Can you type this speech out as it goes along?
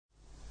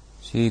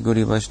श्री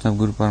गौरी वैष्णव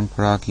गुरु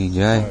परंपरा की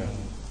जय,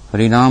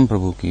 हरिनाम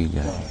प्रभु की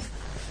जय,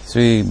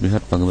 श्री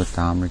बृहद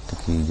भगवतामृत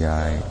की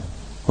जय,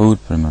 बहुत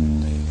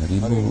प्रमंदे हरि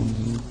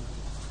बोल।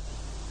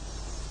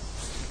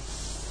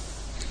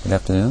 Good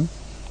afternoon,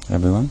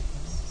 everyone.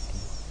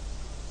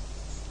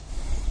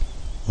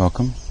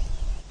 Welcome.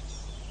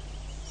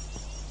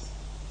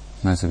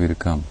 Nice of you to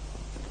come.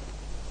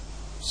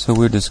 So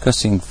we're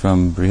discussing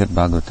from Brhad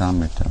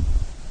Bhagavatamrta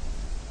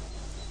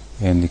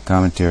and the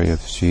commentary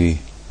of Sri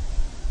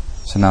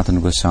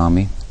Sanatana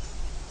Goswami.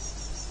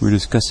 We're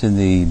discussing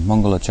the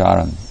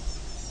Mangalacarana,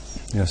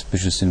 the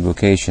auspicious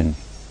invocation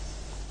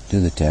to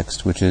the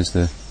text, which is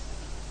the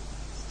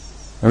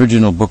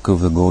original book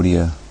of the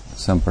Gaudiya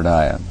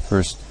Sampradaya, the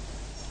first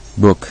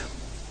book,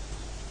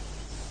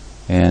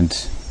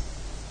 and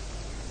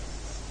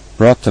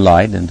brought to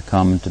light and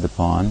commented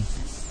upon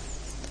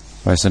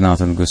by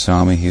Sanatana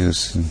Goswami. He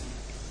was in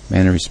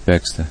many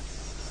respects the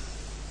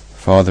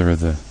father of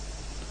the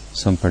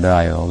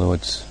Sampradaya, although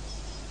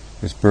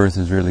his birth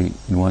is really,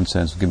 in one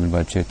sense, given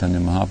by Chaitanya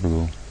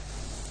Mahaprabhu.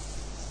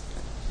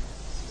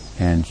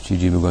 And Sri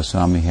Jiva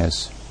Goswami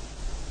has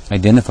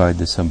identified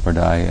the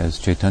Sampradaya as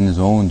Chaitanya's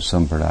own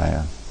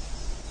Sampradaya,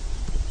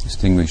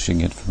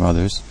 distinguishing it from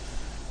others.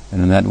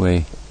 And in that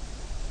way,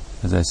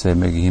 as I say,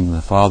 making him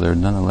the father,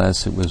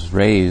 nonetheless it was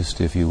raised,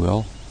 if you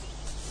will,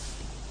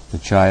 the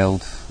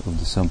child of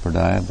the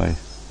Sampradaya by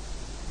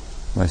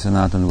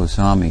Sanatana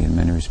Goswami in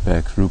many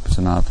respects, Rupa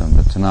Sanatana.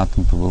 But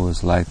Sanatana Prabhu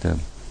is like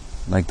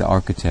the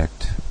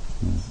architect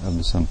of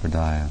the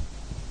Sampradaya.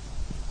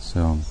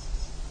 So,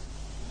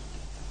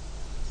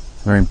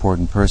 very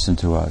important person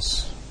to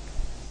us.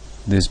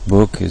 This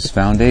book is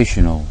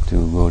foundational to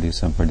Gaudiya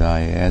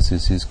Sampradaya, as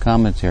is his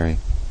commentary,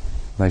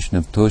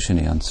 Vaishnav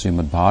Toshini, on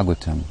Srimad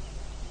Bhagavatam.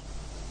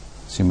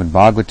 Srimad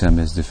Bhagavatam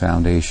is the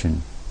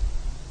foundation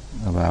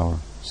of our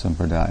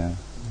Sampradaya.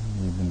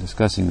 We've been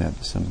discussing that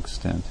to some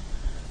extent.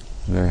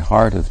 The very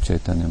heart of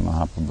Chaitanya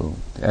Mahaprabhu,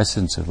 the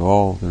essence of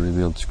all the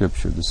revealed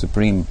scripture, the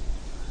supreme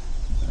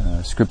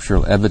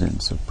scriptural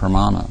evidence of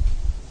pramana.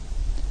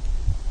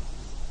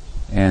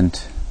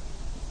 And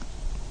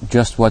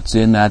just what's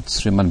in that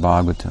Srimad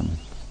Bhagavatam.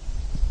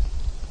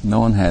 No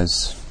one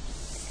has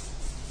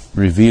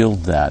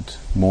revealed that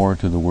more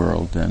to the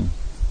world than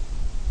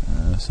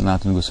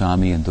Sanatana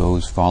Goswami and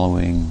those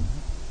following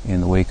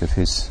in the wake of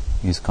his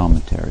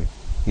commentary.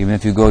 Even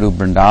if you go to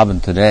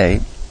Vrindavan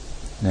today,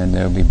 then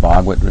there will be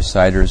Bhagavat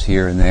reciters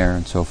here and there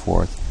and so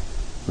forth.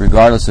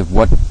 Regardless of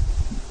what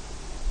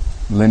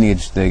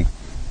lineage they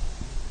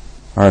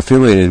are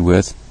affiliated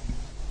with,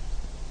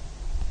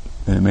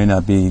 and it may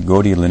not be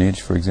Gaudiya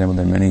lineage, for example,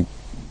 there are many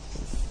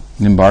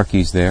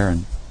Nimbarkis there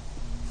and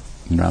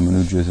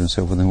Ramanujas and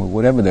so forth, and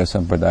whatever their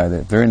Sampradaya,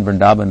 if they're in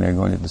Vrindavan, they're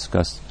going to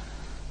discuss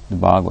the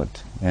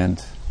Bhagavat,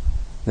 and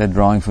they're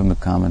drawing from the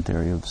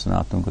commentary of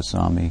Sanatana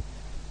Goswami,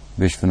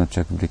 Vishwanath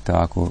Chakravarti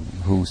Thakur,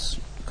 who's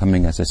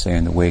coming, as I say,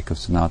 in the wake of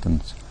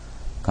Sanatana's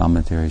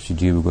commentary, Sri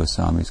Jiva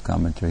Goswami's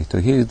commentary. So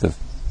he's the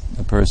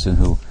person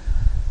who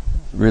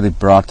really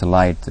brought to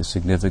light the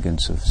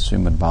significance of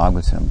Srimad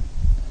Bhagavatam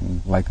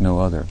like no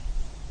other.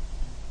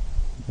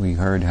 We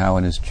heard how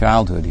in his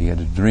childhood he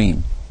had a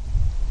dream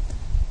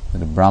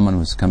that a Brahman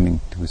was coming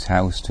to his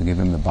house to give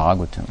him the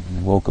Bhagavatam.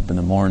 He woke up in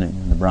the morning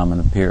and the Brahman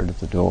appeared at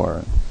the door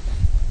and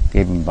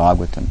gave him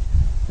Bhagavatam.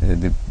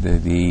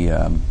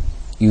 The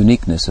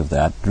uniqueness of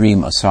that,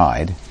 dream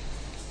aside,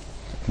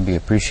 can be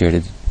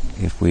appreciated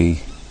if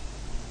we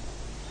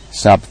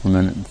stop for a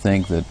minute and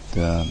think that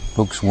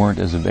books weren't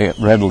as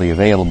readily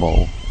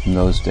available in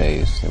those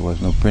days. There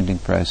was no printing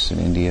press in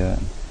India.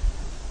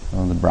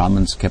 The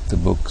Brahmins kept the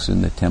books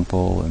in the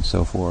temple and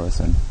so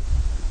forth. And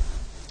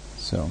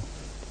so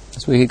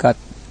that's where he got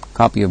a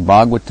copy of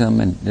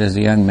Bhagavatam, and as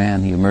a young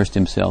man he immersed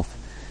himself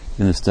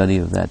in the study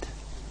of that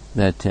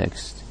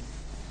text.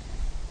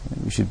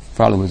 We should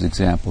follow his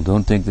example.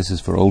 Don't think this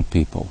is for old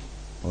people,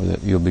 or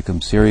that you'll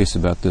become serious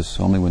about this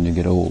only when you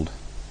get old.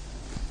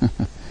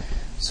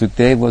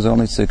 Sukdev was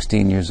only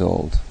 16 years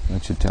old.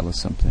 That should tell us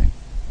something.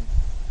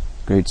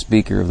 Great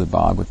speaker of the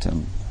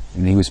Bhagavatam.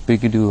 And he was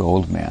speaking to an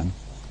old man,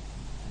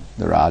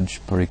 the Raj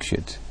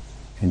Parikshit,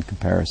 in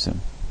comparison.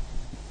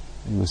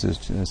 He was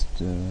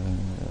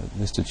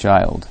just a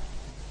child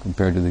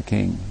compared to the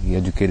king. He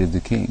educated the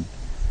king.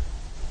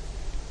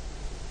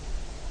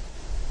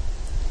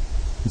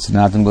 And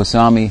Sanatana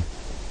Goswami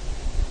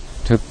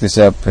took this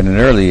up at an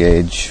early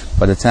age.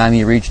 By the time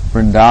he reached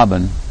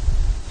Vrindavan,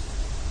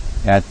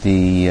 at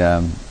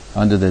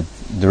under the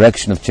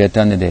direction of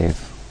Chaitanya Dev,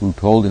 who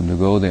told him to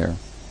go there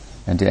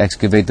and to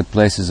excavate the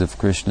places of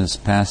Krishna's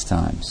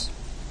pastimes,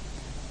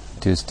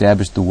 to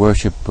establish the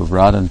worship of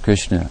Radha and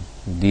Krishna,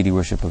 the deity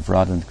worship of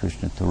Radha and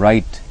Krishna, to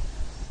write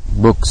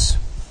books,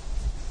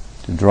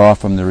 to draw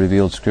from the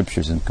revealed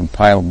scriptures and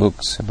compile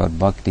books about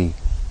Bhakti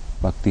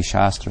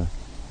Shastra,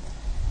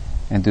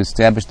 and to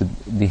establish the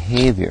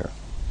behavior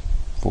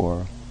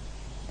for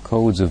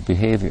codes of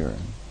behavior,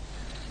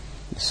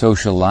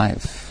 social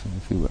life,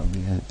 if you will,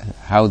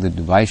 how the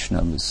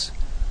Vaishnavas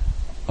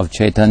of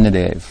Chaitanya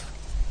Dev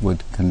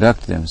would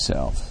conduct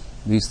themselves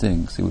These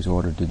things he was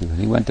ordered to do.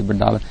 He went to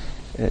Vrindavan.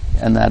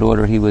 In that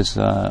order, he was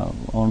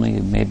only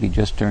maybe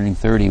just turning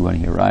 30 when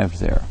he arrived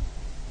there.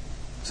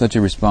 Such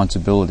a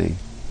responsibility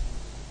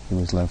he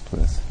was left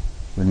with.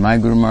 When my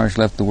Guru Maharaj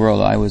left the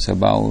world, I was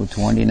about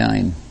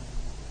 29.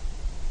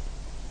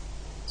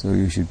 So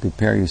you should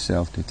prepare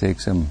yourself to take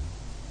some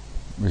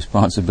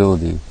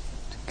responsibility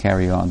to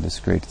carry on this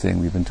great thing.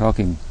 We've been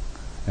talking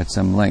at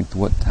some length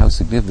how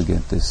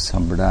significant this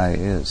Sampradaya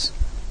is,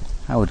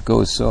 how it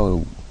goes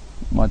so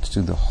much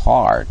to the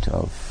heart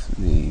of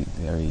the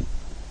very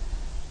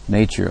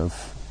nature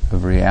of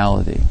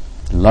reality,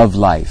 love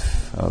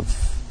life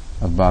of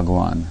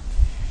Bhagavan.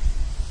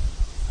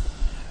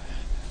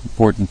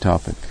 Important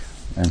topic.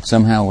 And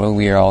somehow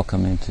we are all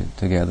coming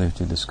together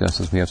to discuss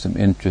this. We have some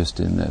interest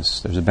in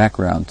this. There's a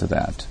background to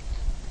that.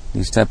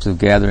 These types of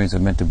gatherings are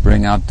meant to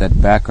bring out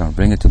that background,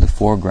 bring it to the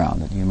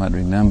foreground, that you might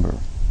remember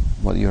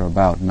what you're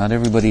about. Not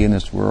everybody in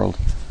this world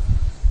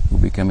will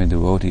become a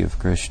devotee of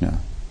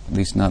Krishna, at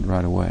least not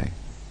right away.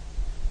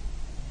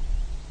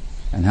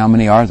 And how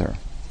many are there?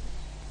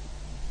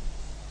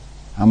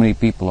 How many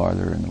people are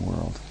there in the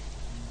world?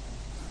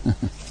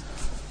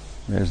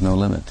 There's no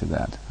limit to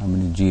that. How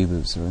many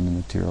jivas are in the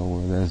material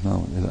world? There's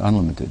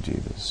unlimited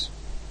jivas.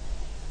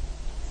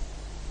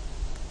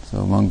 So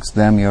amongst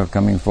them you're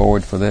coming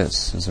forward for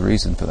this. There's a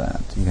reason for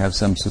that. You have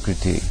some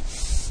sukriti.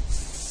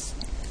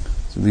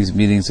 So these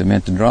meetings are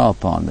meant to draw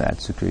upon that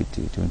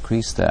sukriti, to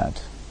increase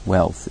that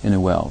wealth, inner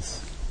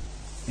wealth,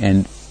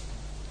 and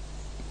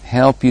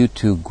help you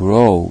to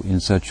grow in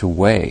such a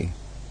way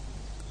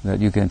that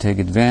you can take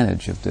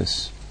advantage of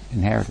this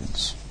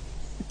inheritance.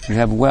 You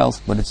have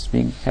wealth, but it's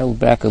being held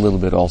back a little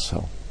bit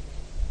also.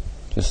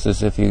 Just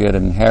as if you get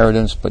an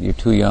inheritance, but you're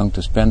too young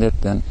to spend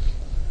it, then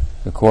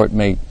the court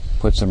may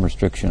put some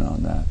restriction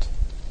on that.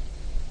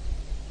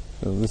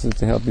 So this is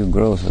to help you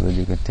grow so that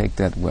you can take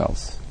that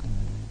wealth,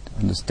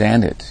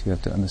 understand it. You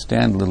have to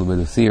understand a little bit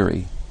of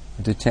theory.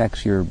 It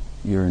checks your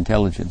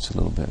intelligence a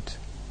little bit.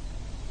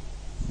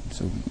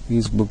 So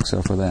these books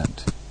are for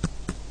that.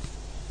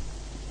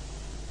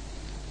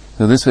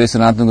 So this way,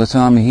 Sanatana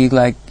Goswami, he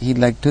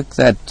took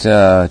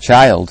that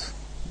child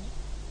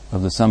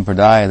of the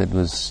Sampradaya that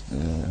was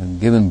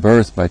given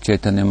birth by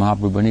Chaitanya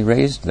Mahaprabhu, and he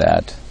raised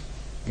that,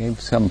 gave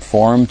some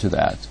form to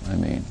that. I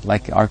mean,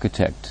 like an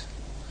architect,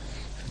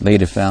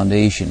 laid a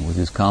foundation with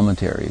his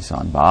commentaries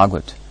on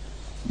Bhagavat.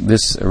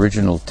 This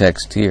original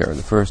text here,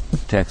 the first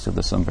text of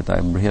the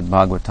Sampradaya, Brhad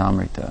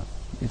Bhagavatamrta,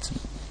 it's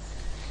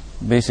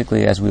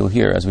basically, as we'll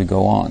hear as we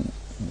go on,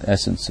 the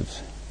essence of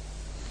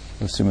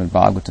Srimad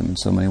Bhagavatam in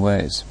so many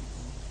ways.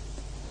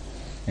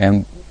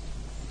 And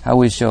how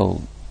we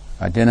shall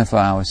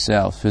identify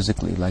ourselves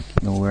physically, like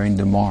wearing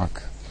the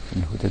mark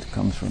that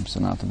comes from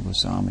Sanatana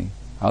Goswami.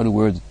 How to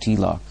wear the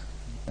tilak,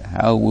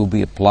 how it will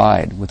be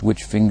applied, with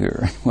which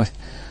finger,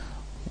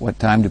 what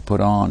time to put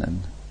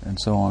on, and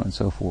so on and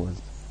so forth.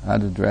 How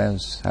to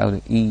dress, how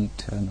to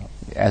eat, and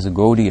as a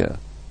Gaudiya,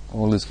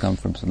 all this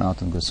comes from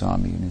Sanatana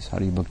Goswami in his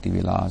Hari Bhakti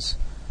Vilas,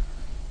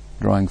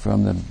 drawing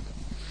from the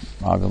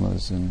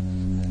Agamas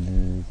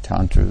and the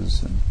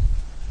Tantras and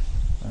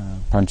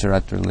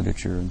Pancharatra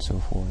literature and so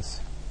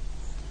forth.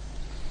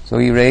 So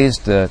he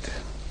raised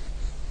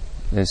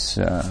this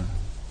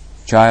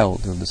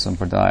child of the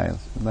Sampradaya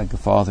like a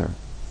father.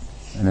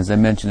 And as I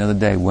mentioned the other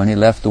day, when he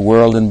left the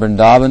world in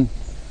Vrindavan,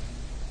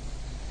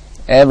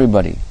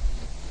 everybody,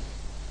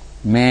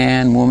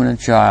 man, woman, and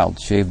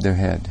child, shaved their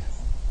head.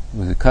 It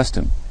was a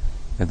custom.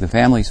 If the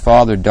family's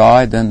father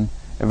died, then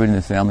everybody in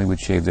the family would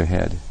shave their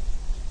head.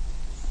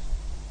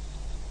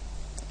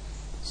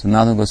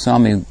 Sanatana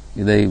Goswami,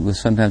 they was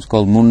sometimes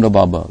called Munda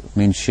Baba,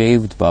 means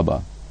shaved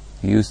Baba.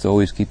 He used to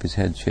always keep his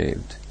head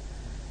shaved.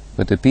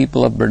 But the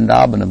people of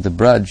Vrindavan, of the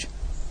Braj,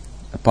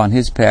 upon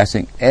his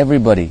passing,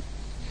 everybody,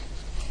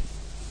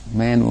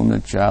 man, woman,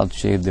 and child,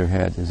 shaved their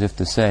head, as if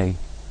to say,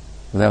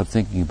 without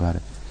thinking about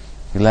it,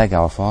 you're like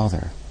our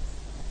father.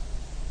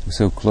 We're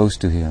so close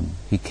to him.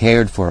 He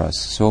cared for us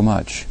so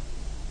much.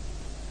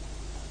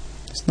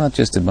 It's not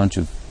just a bunch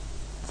of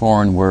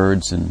foreign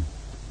words and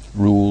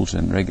rules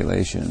and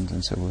regulations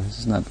and so forth. This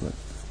is not what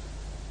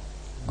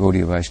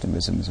Gaudiya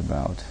Vaishnavism is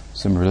about.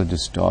 Some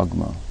religious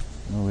dogma.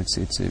 No, it's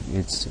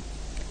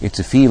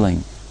a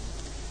feeling,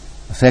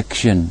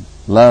 affection,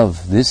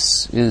 love.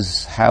 This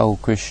is how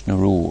Krishna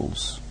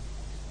rules.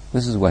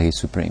 This is why he's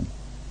supreme.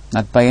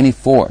 Not by any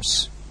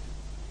force,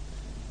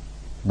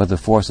 but the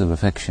force of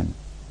affection,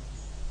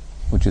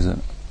 which is a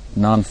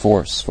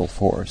non-forceful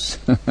force.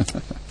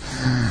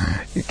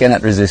 You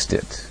cannot resist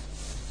it.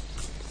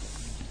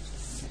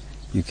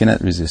 You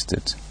cannot resist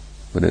it,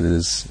 but it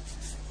is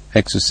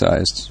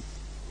exercised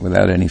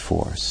without any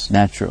force,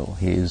 natural.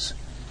 He is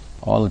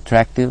all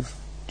attractive.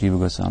 Jiva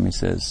Goswami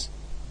says,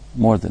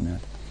 more than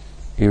that,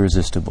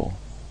 irresistible.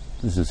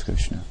 This is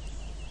Krishna.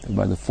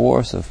 By the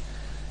force of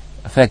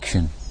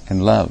affection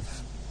and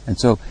love. And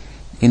so,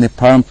 in the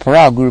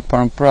parampara, Guru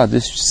Parampara,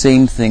 this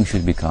same thing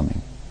should be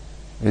coming.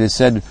 It is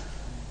said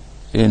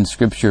in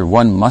scripture,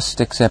 one must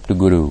accept a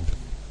guru.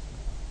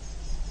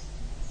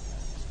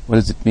 What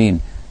does it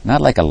mean? Not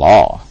like a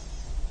law,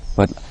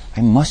 but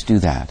I must do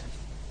that.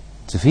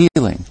 It's a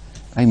feeling.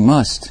 I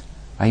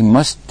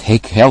must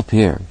take help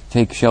here,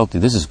 take shelter.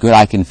 This is good,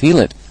 I can feel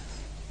it.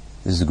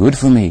 This is good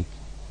for me.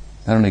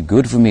 Not only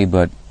good for me,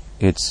 but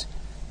it's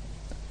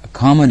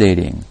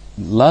accommodating.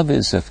 Love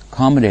is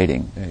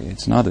accommodating.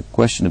 It's not a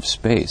question of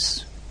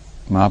space.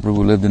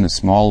 Mahaprabhu lived in a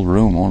small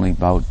room, only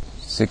about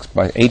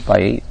 8 by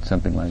 8,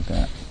 something like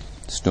that.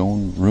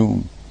 Stone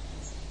room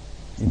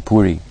in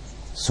Puri.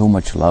 So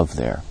much love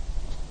there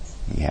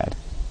he had.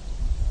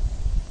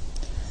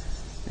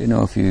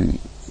 If you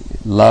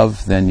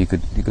love, then you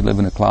could live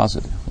in a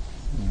closet.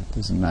 It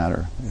doesn't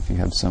matter if you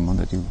have someone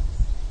that you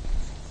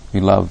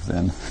love,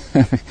 then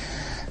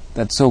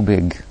that's so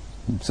big,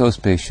 so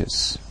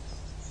spacious.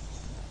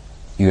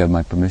 You have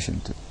my permission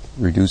to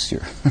reduce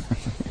your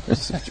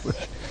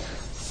situation.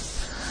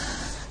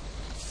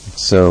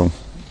 So,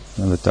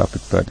 another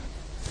topic, but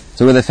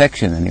so with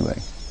affection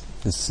anyway.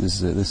 This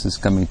is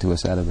coming to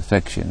us out of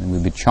affection, and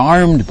we'll be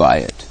charmed by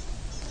it,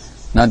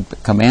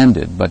 not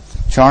commanded, but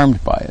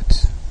charmed by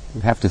it.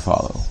 We have to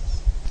follow.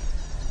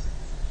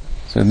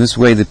 So in this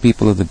way, the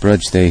people of the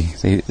Braj,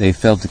 they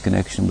felt the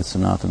connection with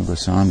Sanatana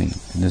Goswami.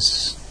 And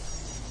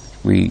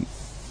we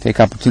take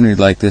opportunity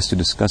like this to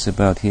discuss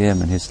about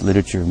him and his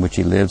literature in which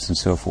he lives and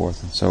so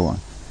forth and so on.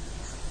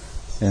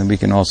 And we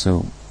can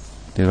also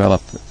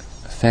develop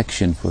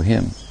affection for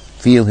him,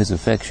 feel his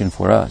affection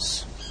for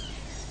us,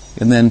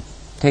 and then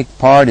take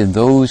part in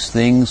those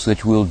things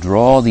which will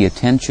draw the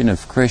attention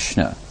of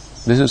Krishna.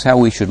 This is how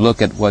we should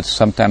look at what's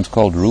sometimes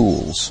called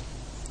rules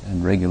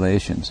and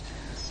regulations.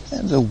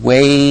 There's a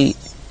way,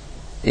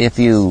 if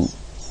you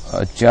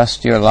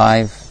adjust your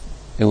life,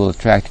 it will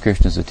attract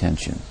Krishna's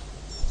attention.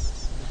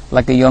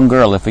 Like a young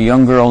girl. If a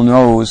young girl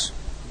knows,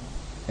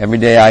 every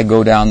day I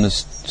go down the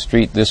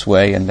street this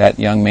way and that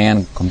young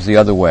man comes the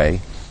other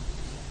way,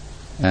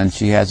 and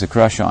she has a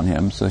crush on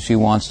him, so she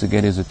wants to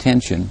get his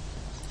attention,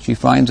 she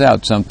finds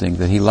out something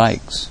that he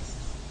likes.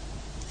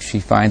 She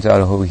finds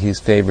out his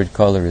favorite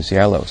color is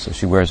yellow, so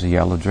she wears a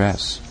yellow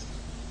dress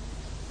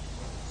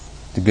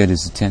to get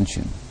his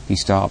attention. He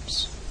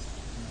stops.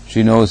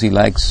 She knows he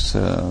likes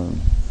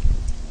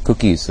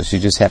cookies, so she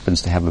just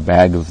happens to have a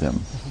bag of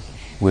them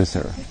with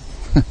her.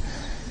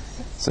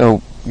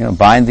 So,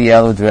 buying the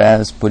yellow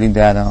dress, putting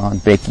that on,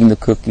 baking the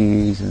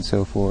cookies, and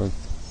so forth.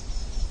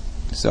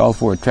 It's all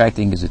for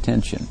attracting his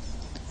attention.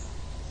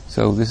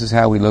 So this is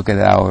how we look at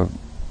our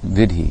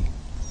vidhi.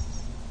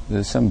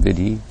 There's some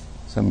vidhi,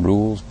 some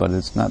rules, but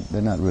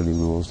they're not really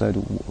rules.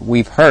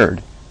 We've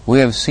heard, we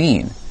have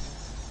seen.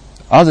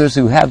 Others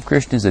who have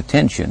Krishna's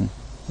attention,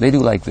 they do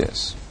like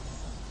this.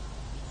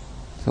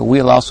 So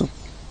we'll also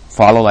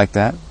follow like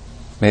that.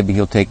 Maybe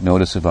he'll take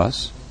notice of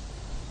us.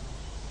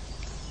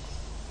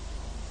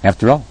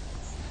 After all,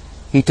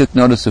 he took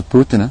notice of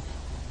Putana.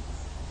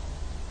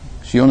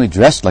 She only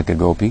dressed like a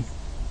gopi.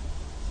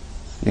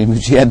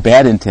 She had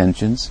bad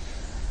intentions.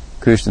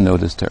 Krishna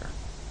noticed her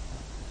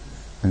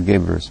and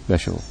gave her a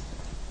special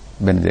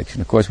benediction.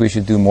 Of course, we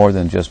should do more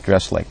than just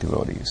dress like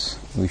devotees.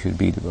 We should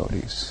be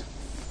devotees.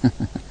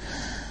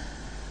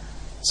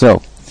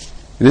 So,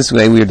 this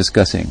way we are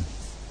discussing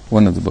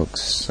one of the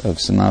books of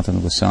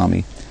Sanatana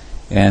Goswami,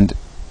 and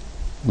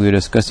we are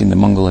discussing the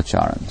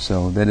Mangalacarana.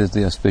 So that is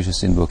the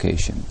auspicious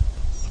invocation.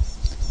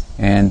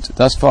 And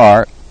thus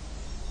far,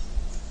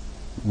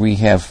 we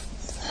have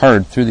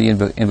heard through the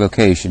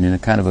invocation in a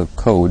kind of a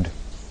code,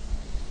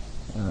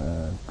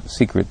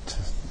 secret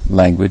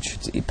language,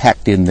 it's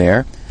packed in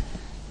there,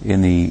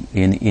 in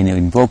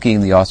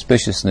invoking the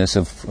auspiciousness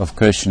of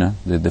Krishna,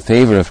 the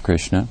favor of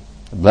Krishna,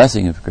 the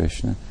blessing of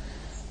Krishna,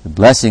 the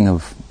blessing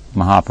of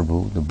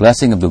Mahaprabhu, the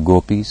blessing of the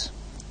gopis,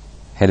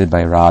 headed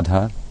by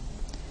Radha.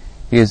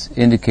 He has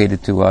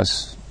indicated to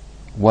us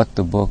what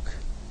the book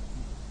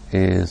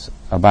is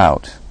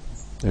about.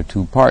 There are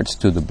two parts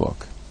to the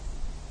book.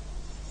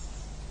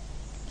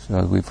 So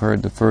as we've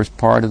heard, the first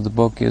part of the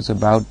book is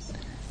about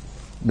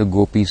the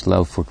gopis'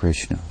 love for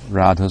Krishna,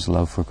 Radha's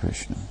love for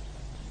Krishna.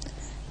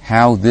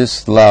 How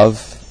this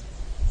love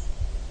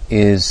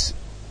is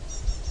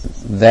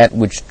that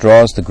which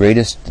draws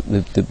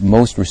the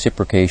most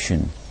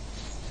reciprocation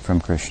from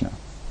Krishna.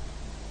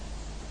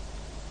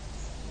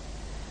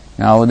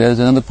 Now there's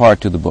another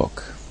part to the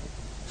book,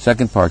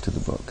 second part to the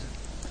book.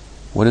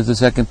 What is the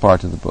second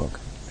part of the book?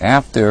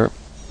 After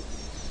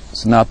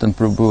Sanatana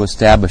Prabhu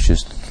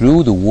establishes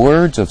through the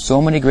words of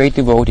so many great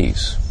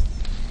devotees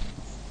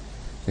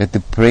that the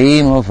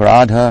prema of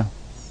Radha,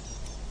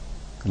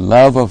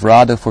 love of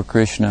Radha for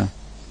Krishna,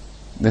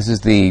 this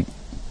is the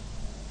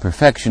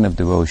perfection of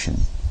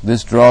devotion.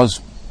 This draws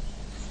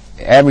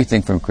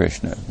everything from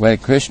Krishna. When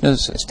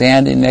Krishna's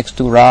standing next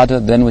to Radha,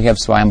 then we have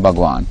Swayam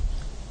Bhagwan.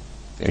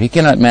 He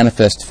cannot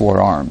manifest four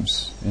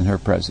arms in her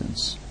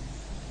presence.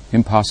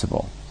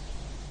 Impossible.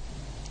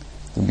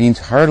 It means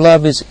her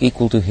love is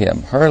equal to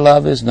him. Her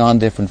love is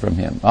non-different from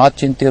him.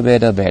 Achintya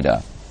Veda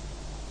Veda.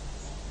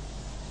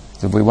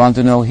 So if we want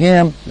to know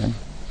him, then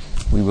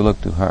we will look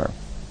to her.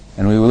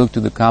 And we will look to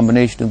the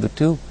combination of the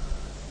two,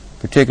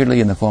 particularly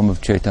in the form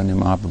of Chaitanya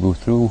Mahaprabhu,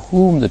 through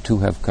whom the two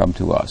have come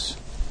to us.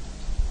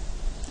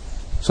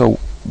 So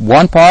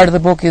one part of the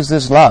book is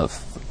this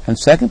love. And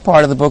second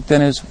part of the book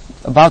then is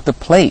about the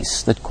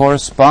place that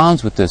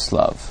corresponds with this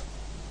love.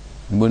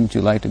 And wouldn't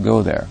you like to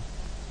go there?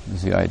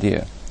 Is the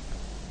idea.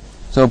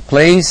 So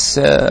place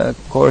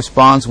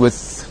corresponds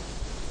with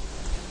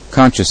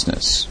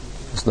consciousness.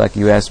 It's like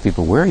you ask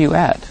people, where are you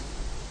at?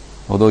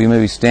 Although you may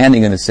be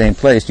standing in the same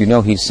place, you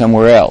know he's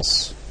somewhere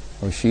else,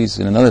 or she's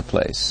in another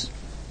place,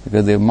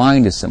 because their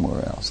mind is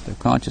somewhere else, their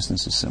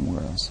consciousness is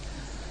somewhere else.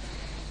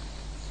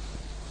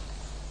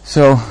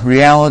 So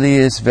reality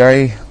is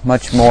very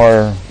much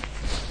more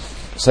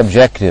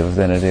subjective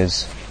than it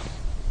is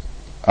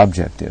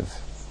objective.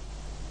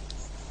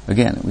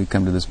 Again, we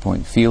come to this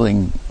point,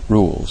 feeling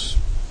rules.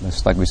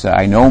 It's like we say,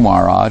 I know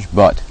Maharaj,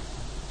 but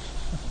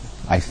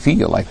I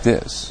feel like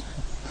this.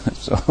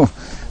 So,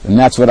 and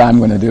that's what I'm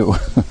going to do.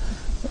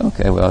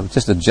 Okay, well,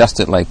 just adjust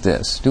it like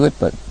this. Do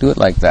it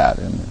like that.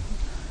 And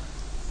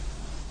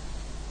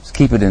just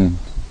keep it in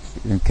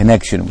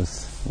connection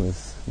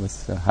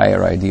with the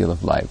higher ideal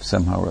of life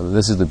somehow or other.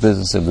 This is the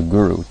business of the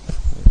Guru,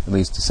 at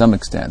least to some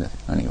extent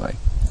anyway,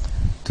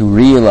 to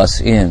reel us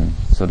in,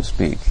 so to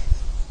speak.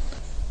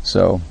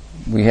 So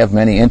we have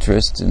many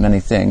interests in many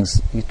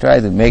things. You try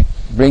to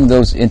bring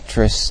those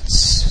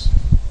interests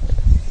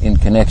in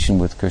connection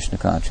with Krishna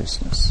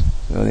consciousness.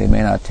 So they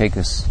may not take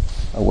us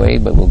away,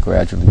 but will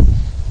gradually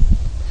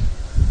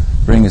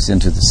bring us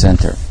into the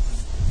center.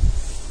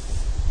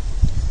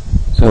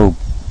 So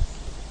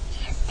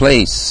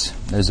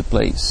there's a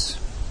place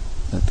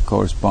that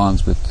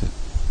corresponds with the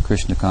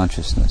Krishna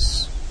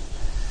consciousness.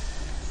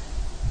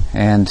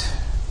 And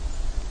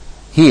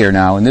here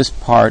now, in this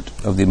part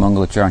of the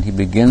Mangalacarana, he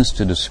begins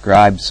to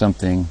describe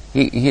something.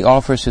 He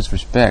offers his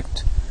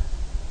respect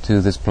to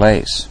this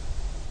place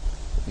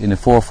in a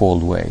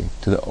fourfold way,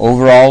 to the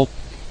overall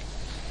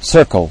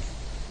circle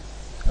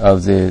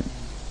of the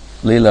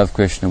Leela of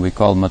Krishna we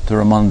call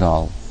Mathura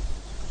Mandal,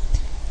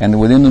 and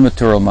within the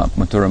Mathura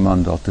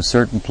Mandal to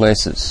certain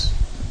places,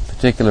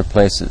 particular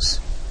places,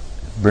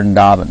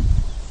 Vrindavan,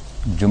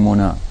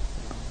 Jamuna,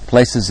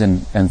 places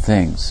and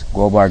things,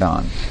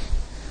 Govardhan.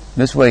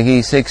 This way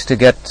he seeks to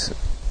get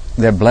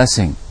their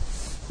blessing.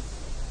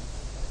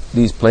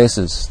 These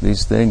places,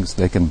 these things,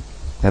 they can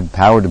have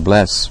power to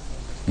bless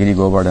Giri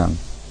Govardhan.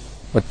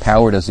 What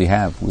power does he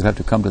have? We'll have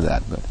to come to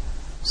that, but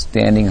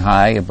standing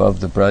high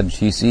above the Braj,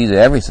 he sees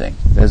everything.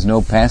 There's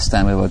no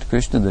pastime about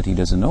Krishna that he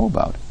doesn't know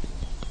about.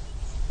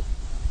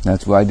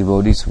 That's why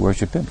devotees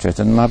worship him.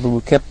 Chaitanya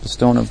Mahaprabhu kept the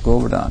stone of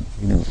Govardhan.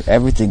 He knew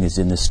everything is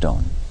in this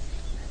stone.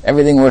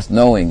 Everything worth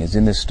knowing is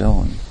in this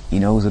stone. He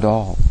knows it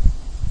all.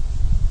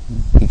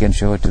 He can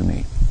show it to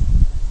me.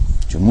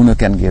 Jamuna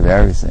can give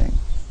everything.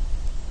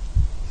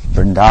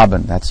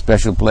 Vrindavan, that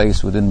special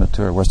place within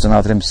Mathura, where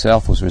Sanatana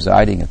himself was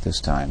residing at this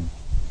time.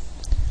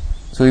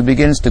 So he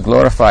begins to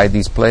glorify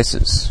these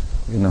places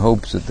in the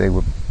hopes that they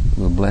will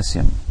bless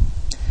him.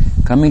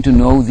 Coming to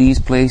know these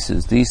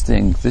places, these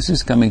things, this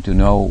is coming to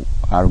know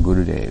our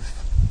Gurudev.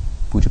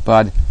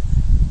 Pujapad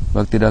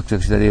Bhakti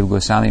Rakshakshitadev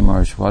Goswami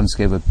Maharaj once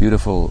gave a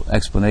beautiful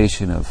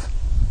explanation of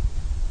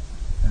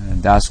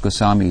Das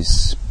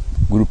Goswami's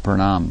Guru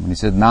Pranam. And he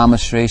said, Nama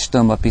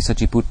Shreshtam api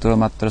sachiputra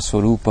matra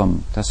swarupam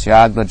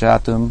tasyagra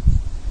jatum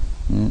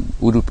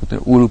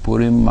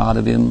urupurim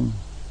madhavim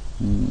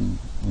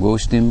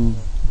goshtim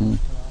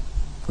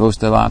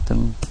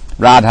Gostavatam,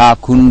 Radha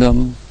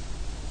Kundam,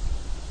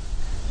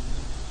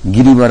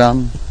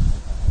 Girivaram,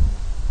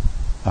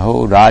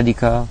 Aho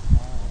Radhika,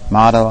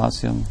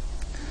 Madhavasyam,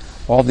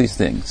 all these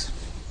things.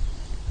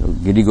 So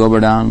Giri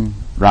Govardhan,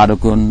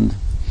 Radhakund,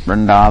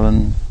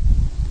 Vrindavan,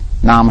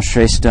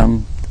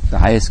 Namashreshtam, the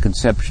highest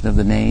conception of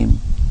the name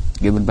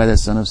given by the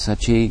son of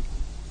Sachi,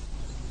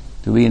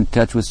 to be in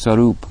touch with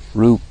Sarup,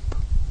 Rup,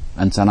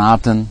 and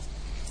Sanatan,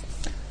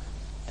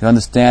 to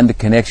understand the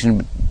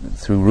connection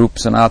through Rup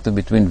Sanatana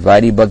between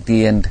Vaidhi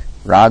Bhakti and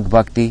Rag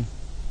Bhakti.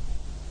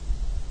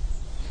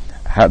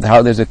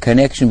 How there's a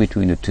connection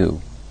between the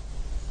two.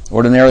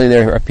 Ordinarily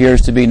there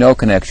appears to be no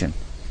connection.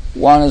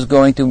 One is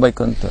going to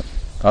Vaikuntha,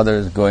 other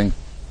is going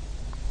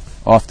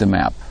off the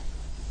map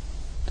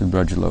to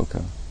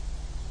Brajaloka.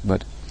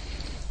 But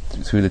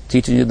through the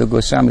teaching of the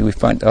Goswami we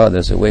find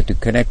there's a way to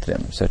connect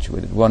them in such a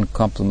way that one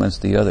complements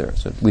the other.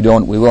 So we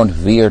won't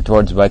veer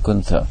towards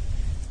Vaikuntha.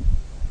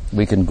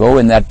 We can go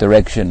in that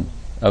direction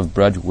of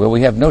Braj where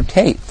we have no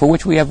taste, for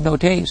which we have no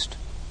taste.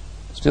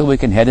 Still we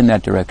can head in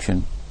that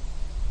direction.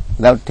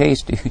 Without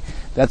taste,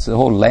 that's the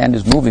whole land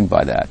is moving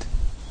by that.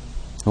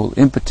 The whole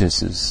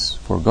impetus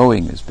for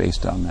going is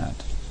based on that.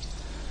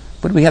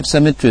 But we have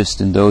some interest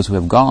in those who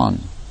have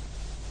gone,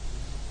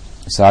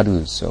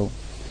 sadhus. So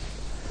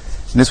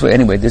in this way,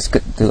 anyway,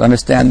 to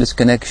understand this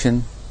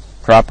connection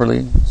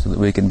properly, so that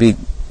we can be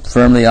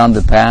firmly on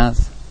the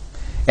path,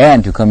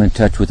 and to come in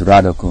touch with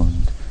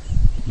Radhakund,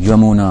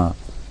 Yamuna,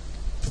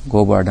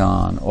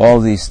 Govardhan, all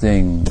these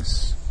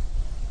things.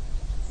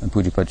 And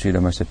Pujapad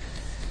Sridhar said,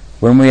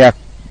 when we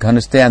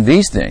understand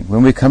these things,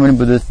 when we come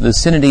into the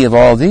vicinity of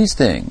all these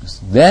things,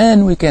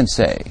 then we can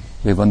say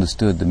we've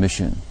understood the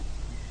mission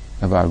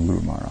of our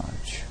Guru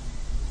Maharaj.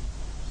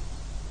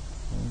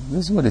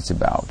 This is what it's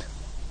about.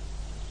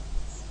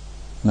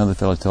 Another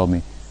fellow told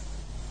me,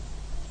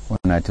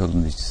 when I told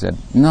him this, he said,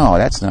 "No,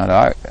 that's not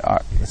our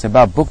it's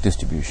about book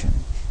distribution."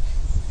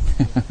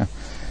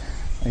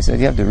 I said,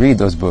 "You have to read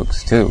those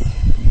books too.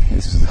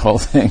 This is the whole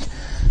thing.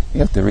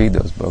 You have to read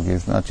those books.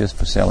 It's not just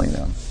for selling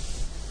them."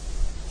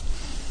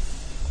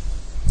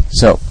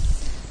 So,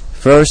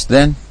 first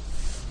then,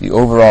 the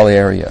overall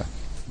area,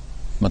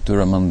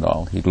 Mathura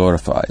Mandal, he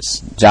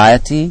glorifies.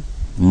 Jayati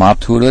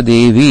Mathura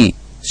Devi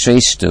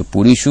Shrestha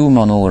Purishu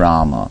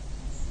Manorama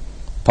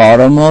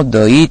Parama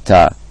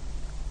Daita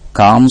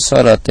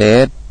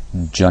Kamsarater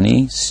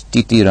Jani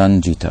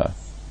Stitiranjita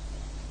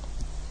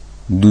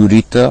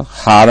Durita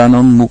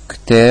Haranam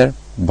Mukter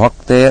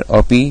Bhakter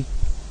Api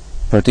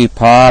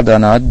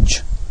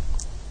Pratipadanaj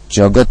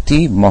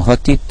Jagati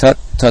Mahati Tat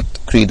Tat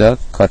Krida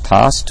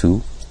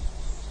Kathastu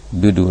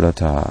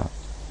Vidurata.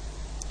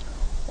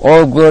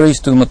 All glories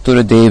to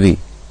Mathura Devi,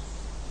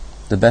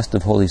 the best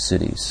of holy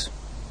cities.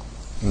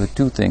 There are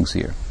two things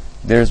here.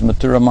 There's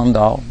Mathura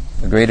Mandal,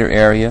 the greater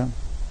area,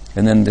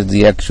 and then there's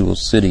the actual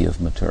city of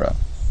Mathura.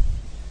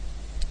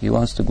 He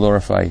wants to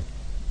glorify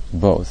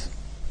both.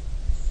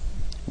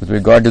 With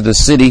regard to the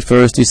city,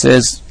 first he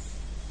says,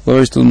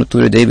 glories to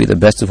Mathura Devi, the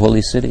best of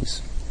holy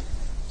cities.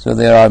 So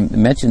there are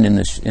mentioned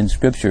in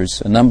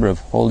scriptures a number of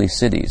holy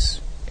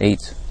cities,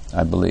 8,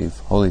 I believe,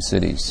 holy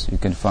cities. You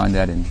can find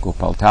that in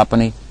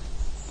Gopaltapani,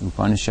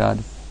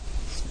 Upanishad,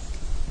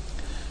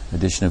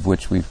 edition of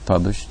which we've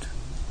published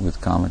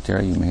with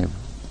commentary. You may have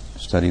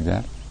studied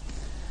that.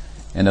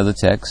 And other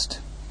text.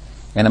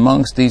 And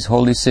amongst these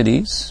holy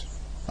cities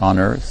on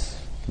earth,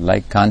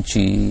 like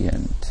Kanchi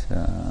and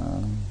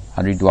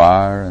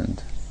Haridwar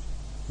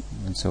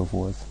and so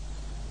forth,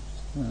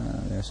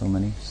 there are so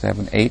many,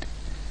 7, 8,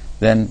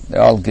 then they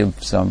all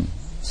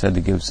said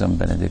to give some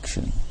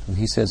benediction. So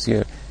he says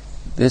here,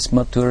 this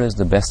Mathura is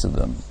the best of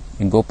them.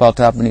 In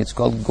Gopaltapani it's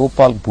called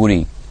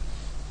Gopalpuri,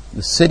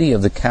 the city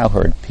of the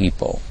cowherd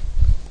people,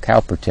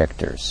 cow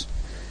protectors.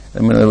 I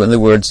mean, in other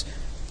words,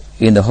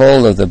 in the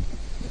whole of the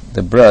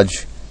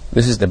Braj,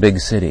 this is the big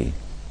city.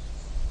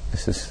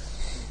 This is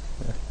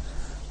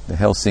the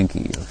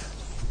Helsinki of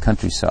the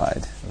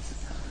countryside of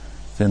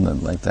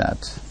Finland, like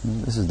that.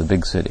 This is the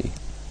big city,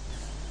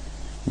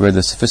 where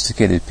the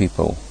sophisticated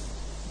people,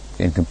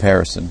 in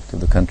comparison to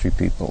the country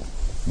people,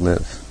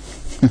 live.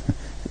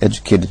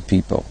 Educated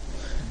people,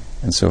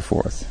 and so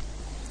forth.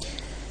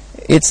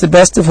 It's the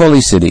best of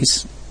holy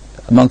cities,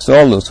 amongst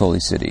all those holy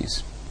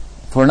cities,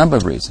 for a number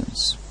of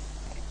reasons.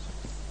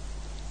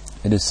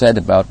 It is said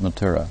about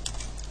Mathura,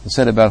 it is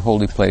said about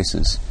holy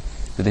places,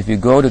 that if you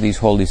go to these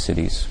holy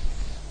cities,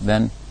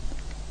 then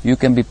you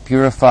can be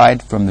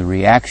purified from the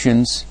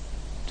reactions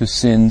to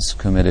sins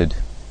committed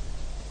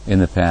in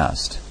the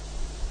past.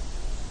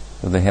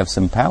 So they have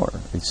some power,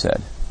 it's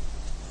said.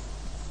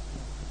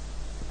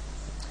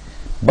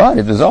 But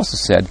it was also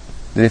said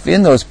that if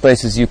in those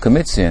places you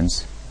commit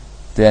sins,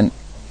 then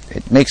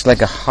it makes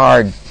like a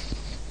hard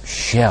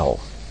shell,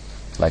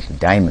 like a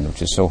diamond,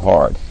 which is so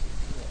hard,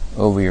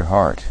 over your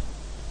heart.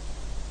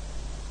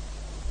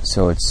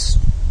 So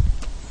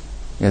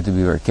you have to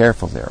be very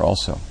careful there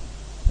also.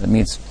 That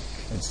means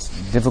it's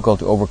difficult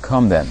to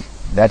overcome then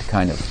that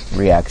kind of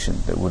reaction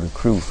that would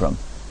accrue from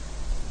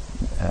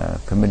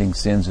committing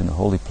sins in a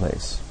holy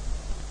place.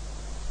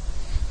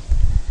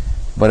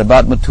 But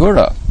about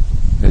Mathura,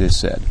 it is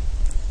said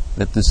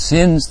that the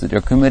sins that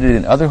are committed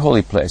in other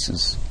holy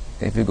places,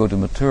 if you go to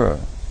Mathura,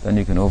 then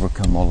you can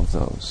overcome all of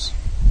those.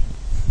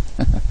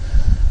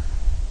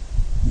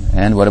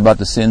 And what about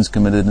the sins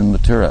committed in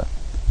Mathura?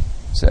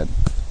 Said,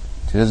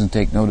 she doesn't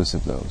take notice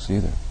of those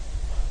either.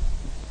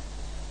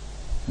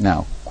 Now,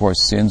 of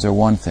course, sins are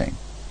one thing.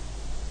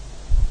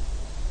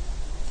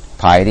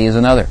 Piety is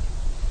another.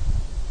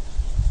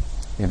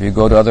 If you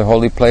go to other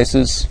holy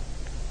places,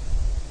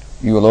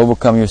 you will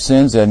overcome your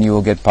sins and you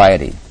will get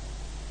piety.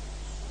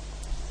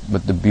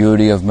 But the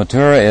beauty of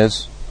Mathura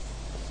is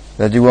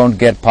that you won't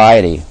get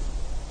piety.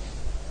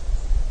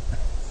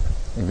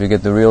 If you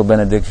get the real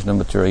benediction of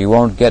Mathura, you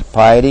won't get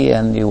piety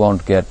and you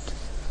won't get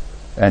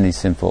any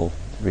sinful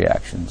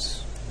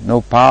reactions.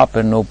 No pap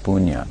and no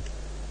punya.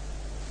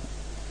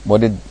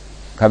 What did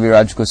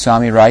Kaviraj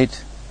Goswami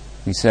write?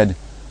 He said,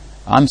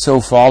 I'm so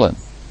fallen,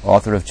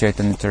 author of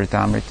Chaitanya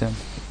Charitamrita,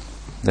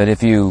 that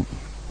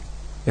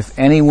if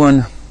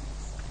anyone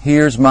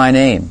hears my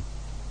name,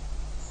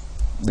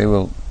 they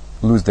will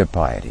lose their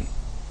piety.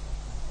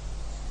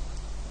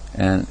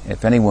 And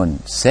if anyone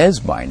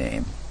says my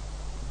name,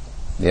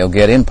 they'll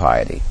get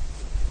impiety.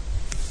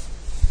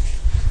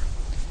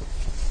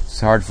 It's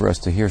hard for us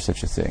to hear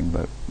such a thing,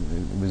 but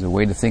it was a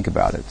way to think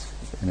about it.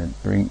 And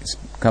it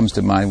comes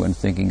to mind when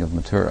thinking of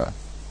Mathura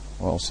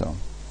also.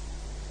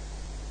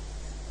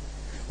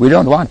 We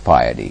don't want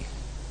piety.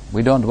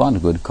 We don't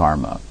want good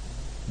karma.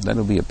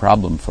 That'll be a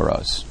problem for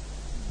us.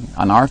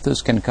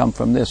 Anarthas can come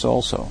from this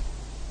also.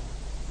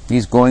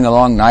 He's going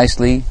along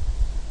nicely.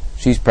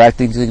 She's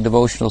practicing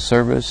devotional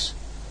service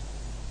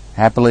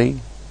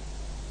happily.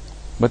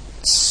 But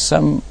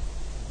some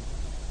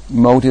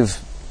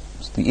motive,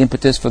 the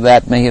impetus for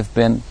that may have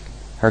been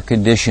her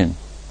condition,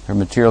 her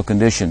material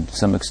condition to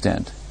some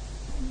extent.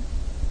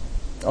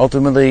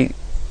 ultimately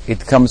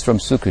it comes from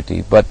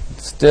Sukriti, but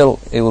still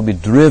it will be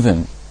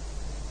driven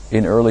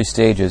in early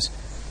stages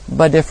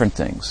by different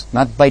things.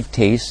 Not by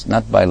taste,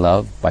 not by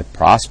love, by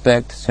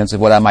prospect, sense of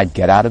what I might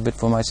get out of it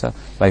for myself,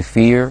 by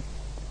fear,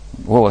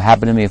 what will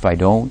happen to me if I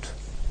don't,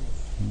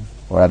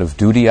 or out of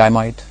duty I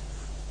might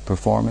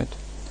perform it.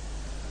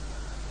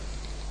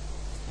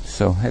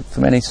 So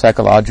many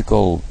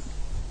psychological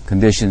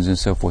conditions and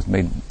so forth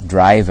may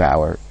drive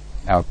our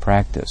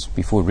practice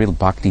before real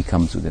bhakti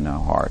comes within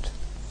our heart.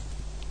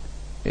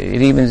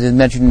 It even is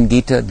mentioned in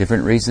Gita,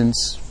 different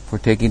reasons for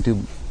taking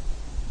to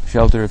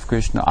shelter of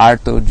Krishna.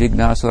 Arto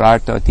jignasur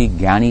arto ati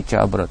gyani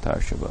cha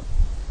bharatarshava.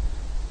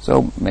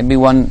 So maybe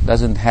one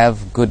doesn't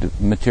have good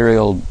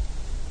material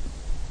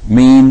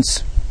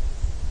means,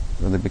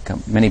 so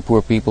many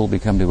poor people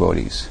become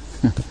devotees.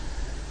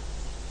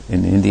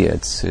 In India,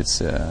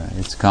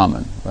 it's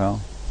common. Well,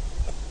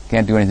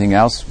 can't do anything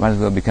else. Might as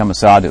well become a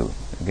sadhu.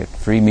 Get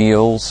free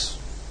meals.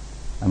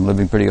 I'm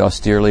living pretty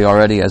austerely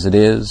already as it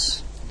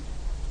is.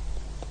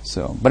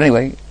 So, but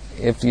anyway,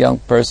 if a young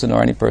person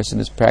or any person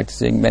is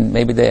practicing, then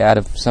maybe they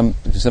to some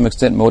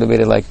extent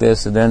motivated like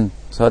this, and then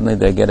suddenly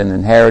they get an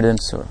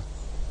inheritance, or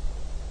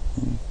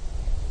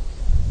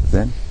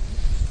then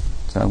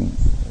some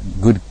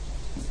good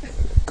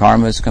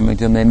karma is coming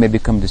to them. They may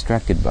become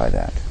distracted by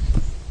that.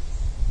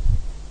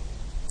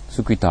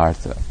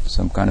 Sukritartha,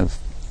 some kind of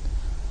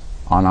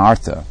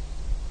anartha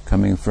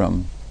coming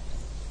from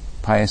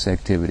pious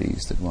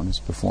activities that one has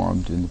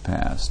performed in the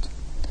past.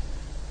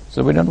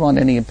 So we don't want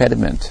any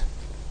impediment.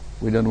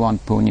 We don't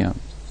want punya.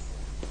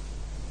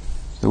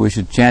 So we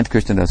should chant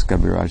Krishnadas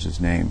Kaviraj's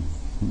name.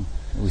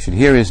 We should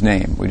hear his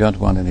name. We don't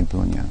want any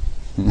punya.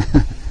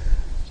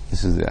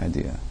 This is the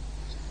idea.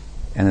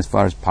 And as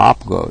far as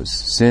pop goes,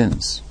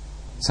 sins,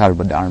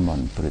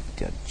 sarvadharman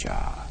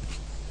prityaja.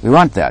 We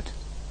want that.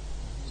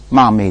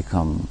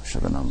 Mamekam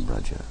sharanam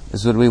braja. This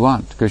is what we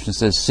want. Krishna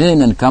says,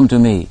 sin and come to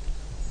me.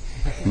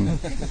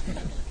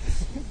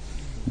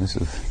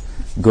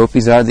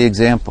 Gopis are the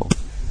example,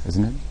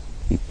 isn't it?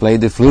 He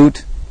played the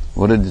flute.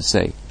 What did it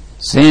say?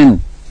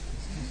 Sin.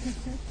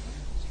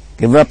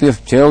 Give up your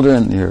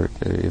children, your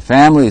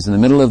families in the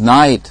middle of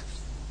night.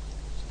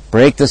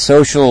 Break the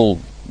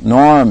social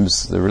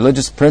norms, the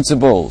religious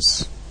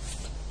principles.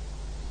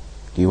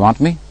 Do you want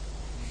me?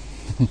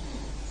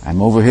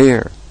 I'm over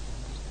here.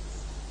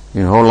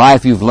 Your whole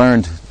life you've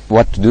learned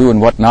what to do and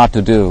what not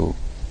to do.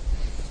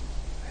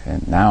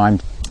 And now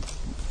I'm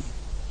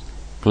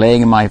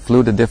playing in my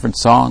flute a different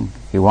song.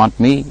 You want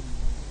me?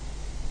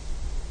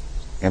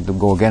 You have to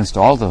go against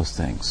all those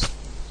things.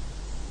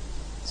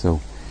 So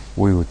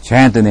we will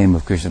chant the name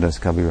of Krishnadas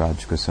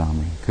Kaviraj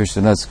Goswami.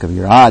 Krishnadas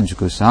Kaviraj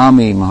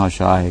Goswami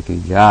Mahashaya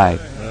ki jai.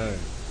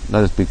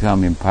 Let us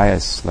become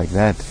impious like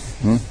that.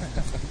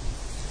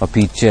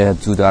 Apiched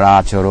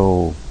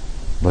sudaracharo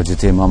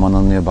bhajate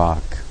mamananya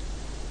bhak.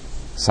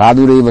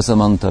 Sadhureva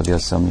samantavya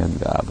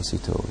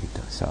samyagdavasito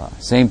itasa.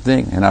 Same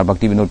thing. And our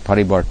Bhaktivinoda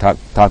Paribar,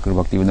 Thakur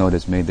Bhaktivinoda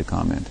has made the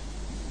comment.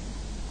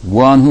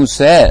 One who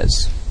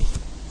says,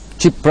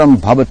 Chipram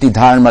bhavati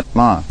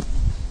dharmatma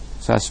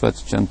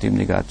sasvat chantim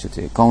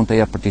nigachate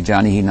kauntaya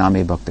pratijanihi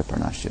name bhakta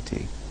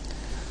pranashyati.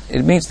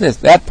 It means this.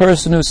 That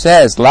person who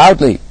says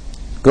loudly,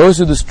 goes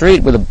through the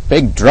street with a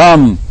big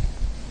drum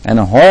and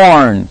a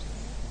horn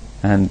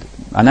and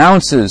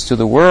announces to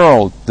the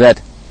world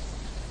that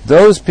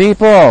those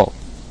people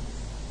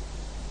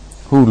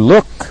who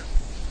look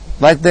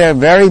like they're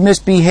very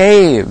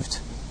misbehaved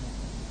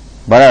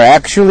but are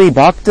actually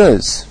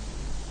bhaktas.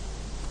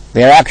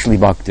 They are actually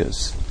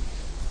bhaktas.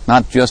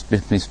 Not just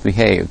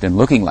misbehaved and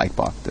looking like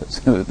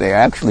bhaktas. They are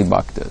actually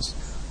bhaktas.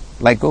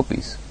 Like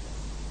gopis.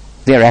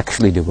 They are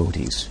actually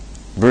devotees.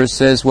 Verse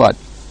says what?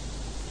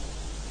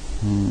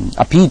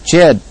 Api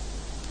ched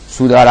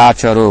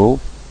sudaracharo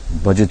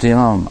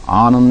bhajatimam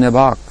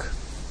ananyabhak.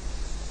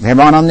 They have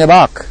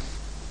ananyabhak.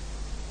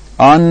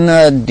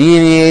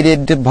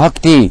 Undeviated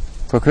bhakti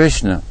for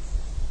Krishna.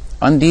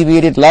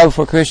 Undeviated love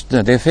for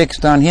Krishna. They're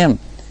fixed on Him.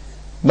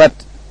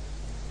 But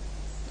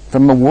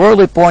from a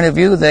worldly point of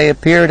view, they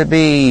appear to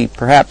be,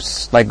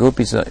 perhaps, like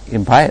gopis,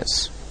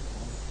 impious.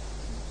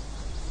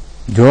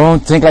 Don't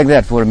think like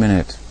that for a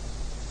minute.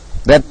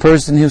 That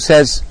person who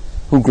says,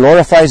 who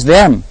glorifies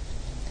them,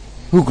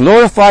 who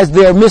glorifies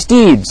their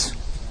misdeeds,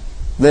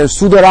 their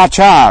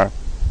sudarachar,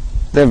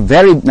 their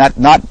very, not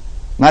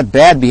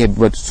bad behavior,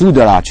 but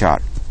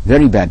sudarachar,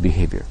 very bad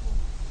behavior,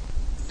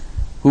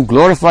 who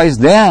glorifies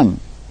them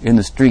in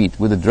the street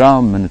with a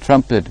drum and a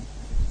trumpet,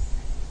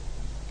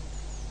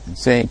 and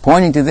saying,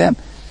 pointing to them,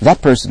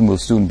 that person will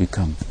soon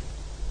become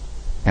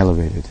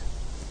elevated.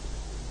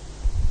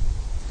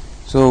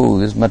 So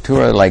this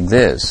Mathura like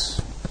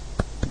this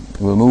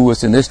will move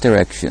us in this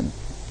direction.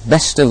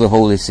 Best of the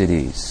holy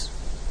cities.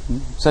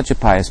 Such a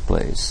pious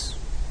place.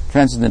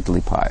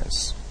 Transcendently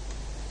pious.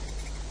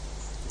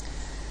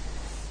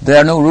 There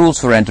are no rules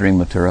for entering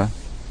Mathura.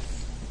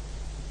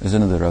 Is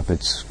another of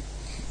its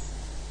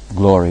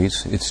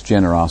glories, its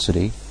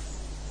generosity.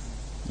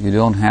 You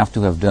don't have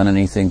to have done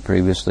anything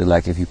previously,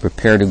 like if you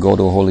prepare to go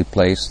to a holy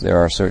place, there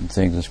are certain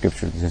things in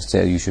Scripture that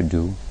say you should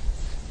do.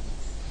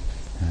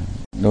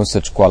 no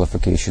such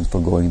qualifications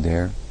for going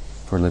there,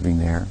 for living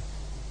there.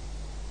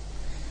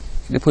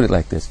 They put it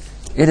like this: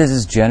 it is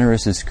as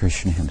generous as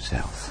Krishna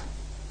himself.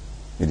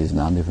 It is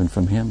not different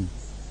from him.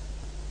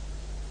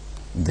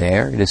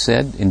 There, it is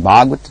said in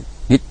Bhagavatam,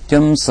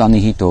 Nityam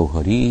Sanihito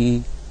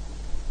Hari.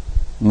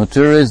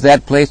 Mathura is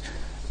that place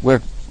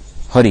where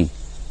Hari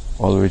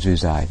always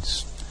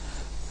resides.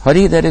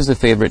 Hari, that is the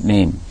favorite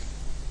name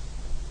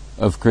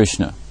of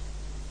Krishna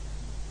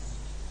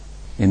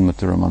in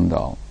Mathura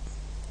Mandal.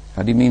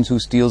 Hari means who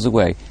steals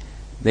away.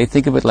 They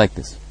think of it like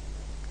this: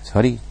 it's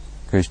Hari,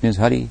 Krishna is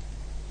Hari.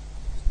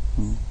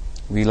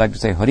 We like to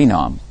say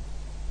Harinam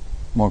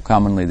more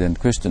commonly than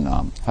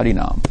Krishnanam.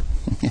 Harinam.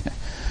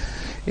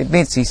 It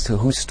means he's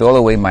who stole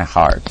away my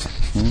heart.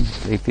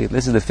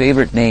 This is the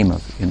favorite name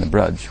in the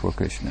Braj for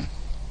Krishna,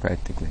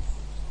 practically.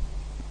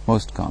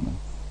 Most common.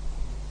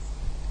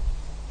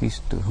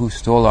 Who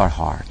stole our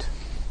heart.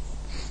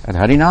 And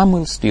Harinam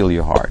will steal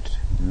your heart.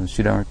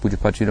 Sridhar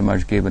Pujapad Sridhar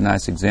Maharaj gave a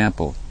nice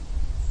example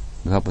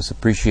to help us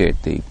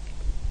appreciate the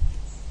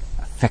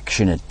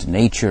affectionate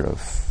nature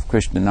of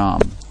Krishna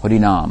Nam,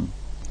 Harinam.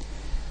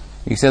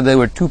 He said there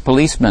were two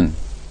policemen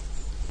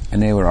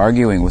and they were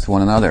arguing with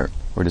one another,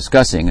 or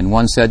discussing, and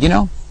one said,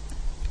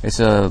 it's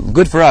a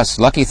good for us,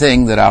 lucky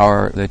thing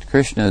that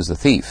Krishna is a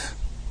thief.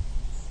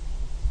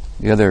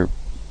 The other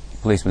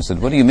policeman said,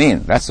 what do you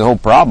mean? That's the whole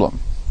problem.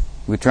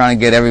 We're trying to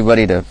get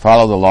everybody to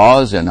follow the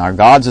laws and our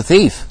God's a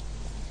thief.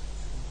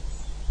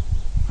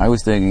 I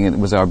was thinking it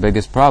was our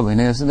biggest problem.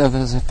 And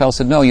the fellow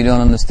said, no, you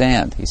don't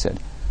understand. He said,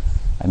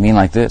 I mean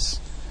like this,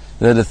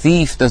 that a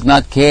thief does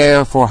not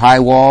care for high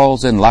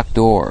walls and locked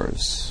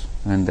doors.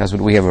 And that's what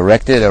we have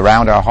erected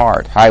around our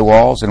heart, high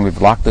walls, and we've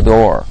locked the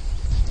door.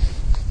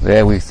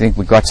 There we think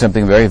we've got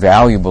something very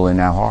valuable in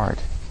our heart.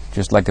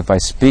 Just like if I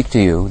speak to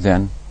you,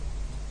 then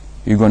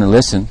you're going to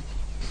listen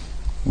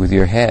with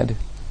your head,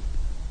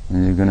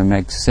 and you're going to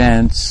make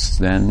sense,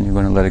 then you're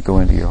going to let it go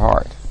into your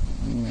heart.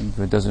 And if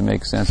it doesn't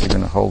make sense, you're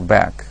going to hold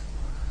back.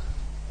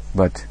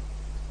 But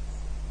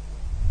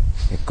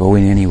it go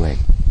in anyway.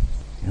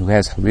 Who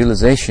has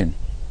realization,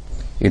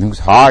 in whose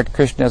heart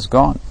Krishna has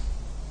gone.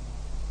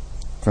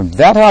 From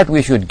that heart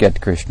we should get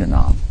Krishna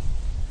Nam.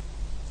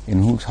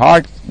 In whose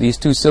heart these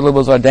two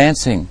syllables are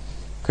dancing,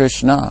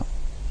 Krishna.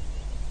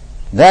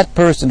 That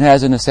person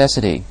has a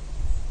necessity.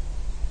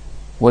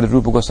 What did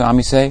Rupa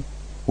Goswami say?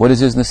 What is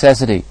his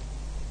necessity?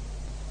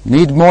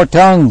 Need more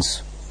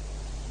tongues,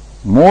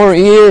 more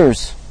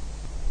ears,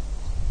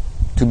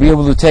 to be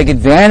able to take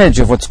advantage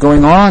of what's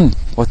going on,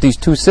 what these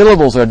two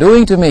syllables are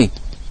doing to me.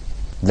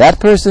 That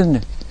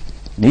person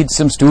needs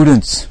some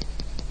students.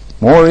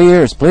 More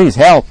ears, please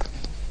help.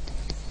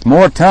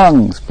 More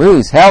tongues,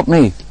 please help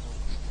me.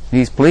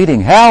 He's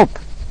pleading, help.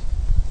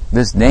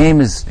 This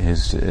name is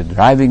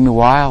driving me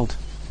wild,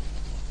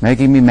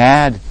 making me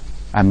mad.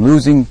 I'm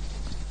losing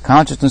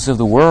consciousness of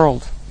the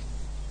world.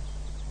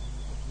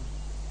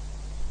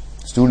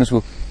 Students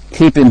will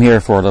keep him here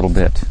for a little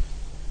bit.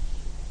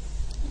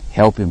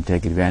 Help him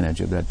take advantage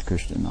of that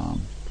Krishna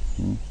Nam.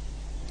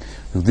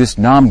 So this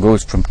Nam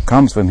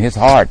comes from his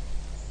heart,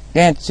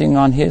 dancing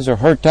on his or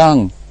her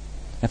tongue.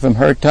 And from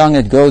her tongue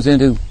it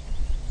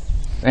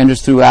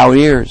enters through our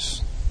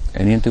ears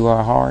and into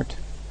our heart.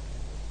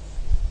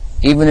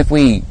 Even if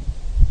it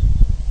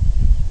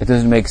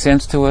doesn't make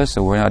sense to us,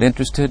 or we're not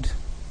interested,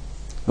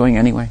 going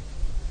anyway,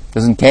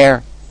 doesn't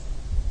care.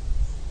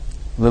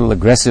 A little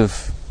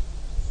aggressive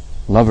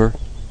lover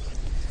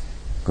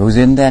goes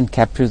in then,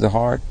 captures the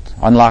heart,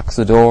 unlocks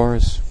the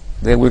doors.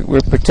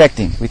 We're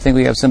protecting. We think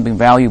we have something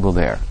valuable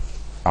there.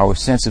 Our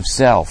sense of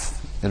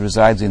self that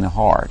resides in the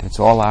heart. It's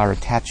all our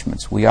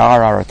attachments. We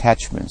are our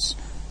attachments.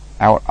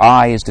 Our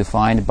I is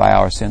defined by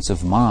our sense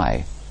of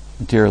my,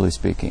 materially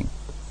speaking.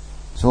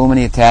 So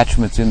many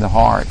attachments in the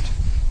heart.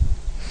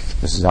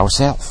 This is our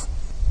self.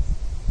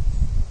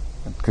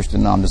 Krishna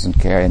Nam doesn't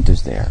care,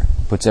 enters there,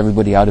 puts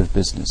everybody out of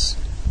business,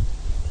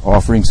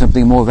 offering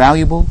something more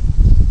valuable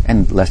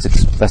and less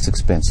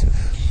expensive.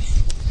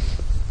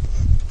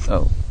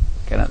 So,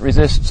 cannot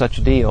resist such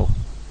a deal.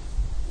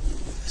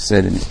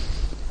 Said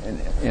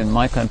in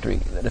my country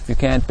that if you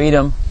can't beat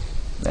them,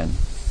 then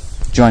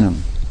join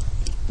them.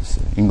 It's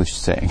an English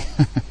saying.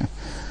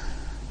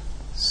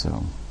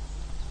 So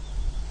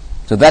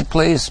that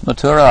place,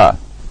 Mathura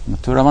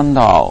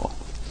Mandal,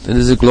 it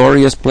is a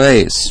glorious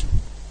place.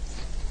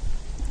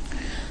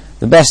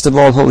 The best of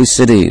all holy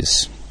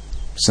cities,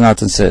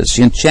 Sanatan says.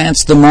 She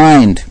enchants the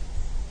mind.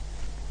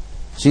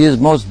 She is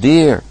most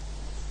dear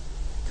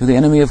to the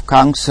enemy of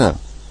Kamsa.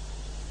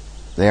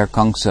 There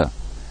Kamsa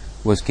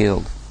was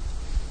killed.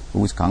 Who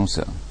was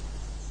Kamsa?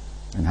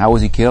 And how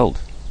was he killed?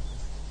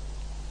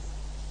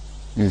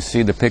 You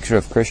see the picture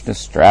of Krishna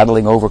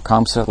straddling over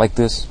Kamsa like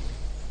this?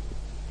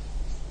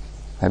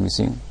 Have you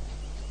seen?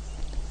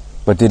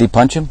 But did he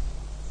punch him?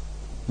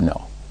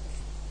 No.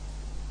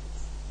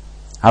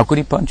 How could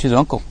he punch his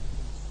uncle?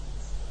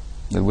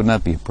 That would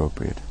not be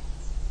appropriate.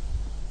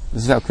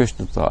 This is how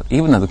Krishna thought.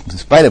 Even in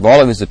spite of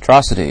all of his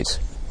atrocities,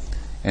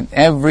 and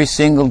every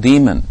single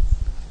demon,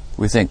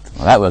 we think,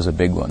 well, that was a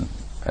big one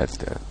at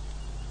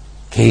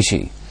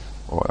Keshi.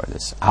 or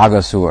this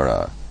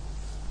Aghasura,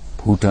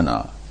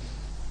 Putana.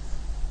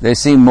 They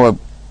seem more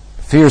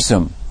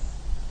fearsome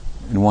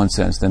in one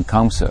sense than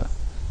Kamsa.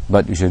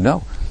 But you should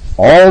know,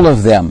 all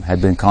of them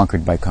had been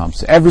conquered by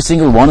Kamsa. Every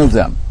single one of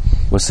them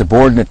was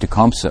subordinate to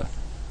Kamsa.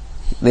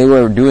 They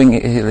were doing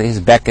his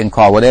beck and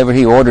call. Whatever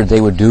he ordered,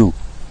 they would do.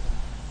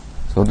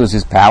 So it was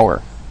his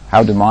power,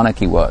 how demonic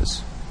he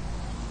was.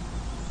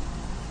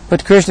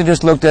 But Krishna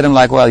just looked at him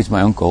like, well, he's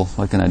my uncle.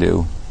 What can I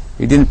do?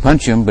 He didn't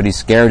punch him, but he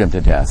scared him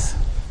to death.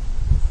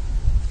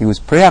 He was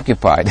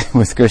preoccupied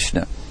with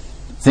Krishna,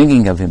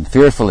 thinking of him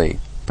fearfully,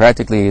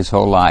 practically his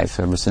whole life,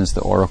 ever since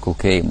the oracle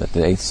came that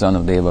the 8th son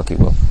of Devaki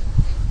will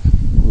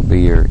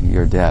be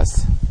your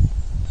death.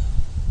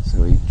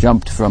 So he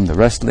jumped from the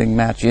wrestling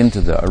match into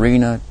the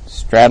arena,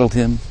 straddled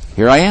him.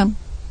 Here I am.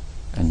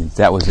 And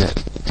that was it.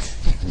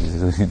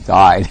 He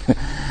died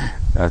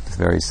at the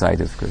very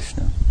sight of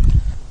Krishna.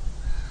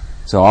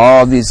 So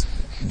all these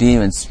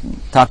demons,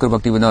 Thakur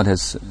Bhaktivinoda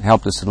has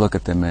helped us to look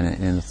at them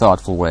in a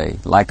thoughtful way,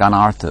 like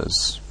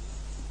anarthas.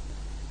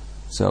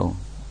 So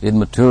in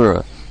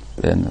Mathura,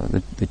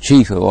 then the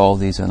chief of all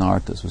these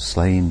anarthas was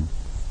slain,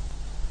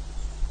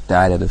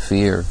 died out of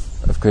fear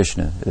of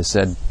Krishna. It is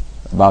said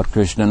about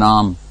Krishna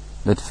Nam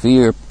that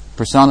fear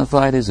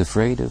personified is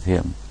afraid of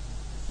him.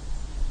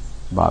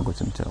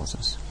 Bhagavatam tells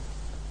us.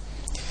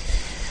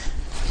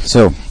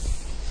 So,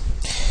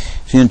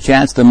 she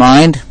enchants the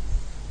mind.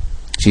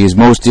 She is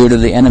most dear to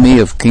the enemy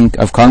of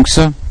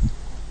Kamsa,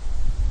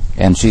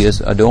 and she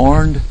is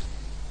adorned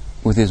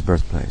with his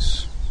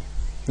birthplace.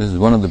 This is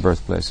one of the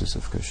birthplaces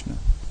of Krishna,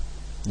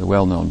 the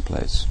well-known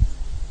place,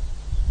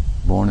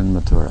 born in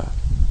Mathura.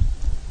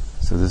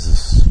 So this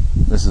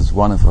is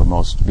one of her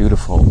most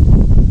beautiful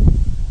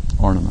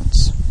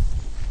ornaments.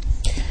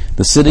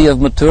 The city of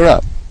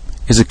Mathura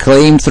is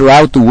acclaimed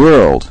throughout the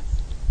world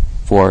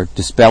for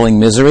dispelling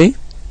misery,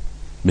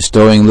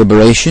 bestowing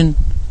liberation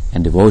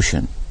and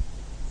devotion.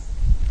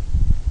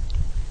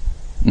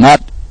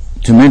 Not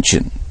to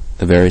mention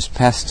the various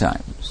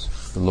pastimes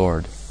the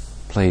Lord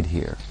played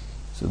here.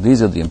 So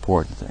these are the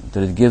important things,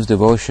 that it gives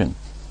devotion,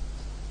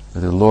 that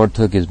the Lord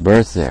took his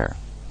birth there.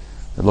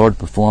 The Lord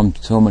performed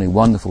so many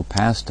wonderful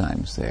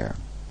pastimes there.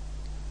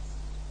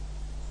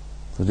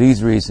 For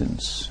these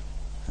reasons,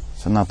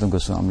 Sanatana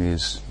Goswami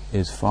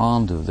is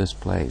fond of this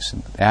place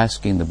and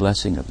asking the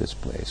blessing of this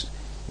place.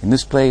 In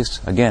this place,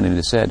 again, it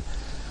is said,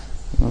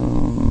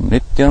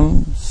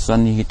 Nityam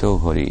Sannihito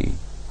Hari.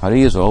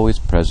 Hari is always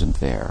present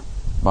there.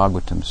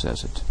 Bhagavatam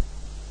says it.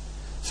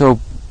 So,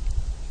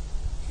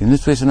 in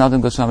this place,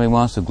 Sanatana Goswami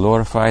wants to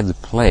glorify the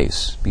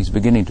place. He's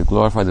beginning to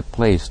glorify the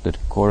place that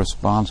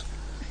corresponds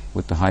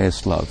with the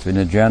highest love, in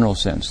a general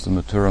sense, the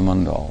Mathura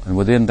Mandal. And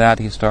within that,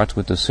 he starts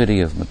with the city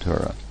of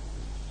Mathura.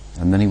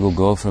 And then he will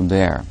go from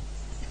there.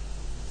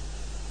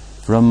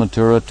 From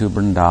Mathura to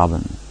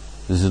Vrindavan.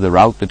 This is the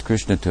route that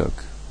Krishna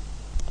took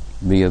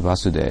via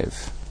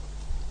Vasudeva.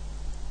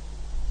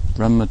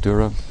 From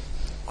Mathura,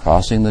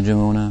 crossing the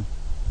Jamuna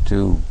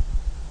to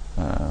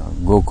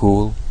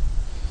Gokul.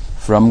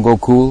 From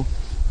Gokul,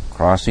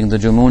 crossing the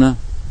Jamuna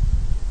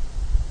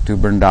to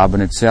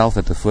Vrindavan itself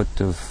at the foot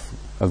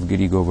of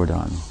Giri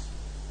Govardhan.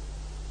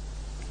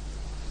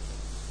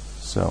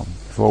 So,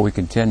 before we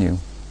continue,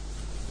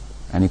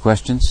 any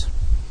questions?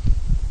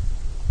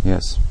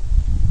 Yes.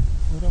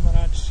 Guru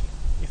Maharaj,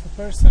 if a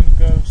person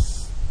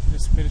goes to the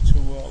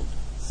spiritual world,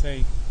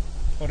 say,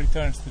 or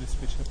returns to the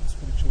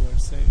spiritual world,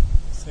 say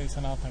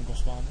Sanatana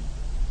Goswami,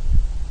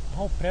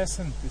 how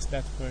present is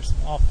that person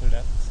after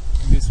that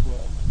in this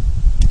world?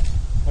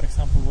 For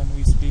example, when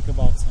we speak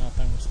about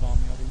Sanatana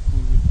Goswami, or if we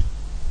would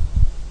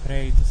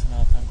pray to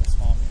Sanatana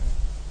Goswami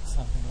or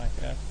something like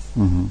that,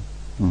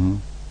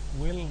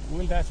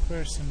 will that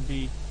person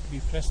be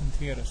present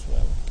here as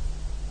well?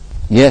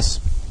 Yes.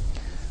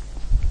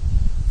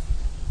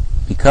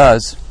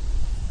 Because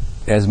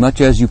as much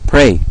as you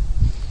pray,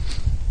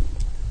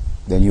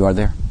 then you are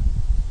there.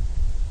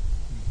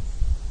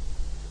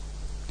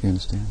 Do you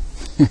understand?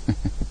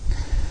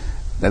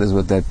 That is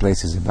what that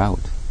place is about.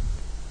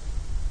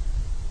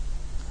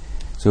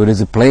 So it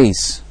is a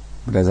place,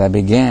 but as I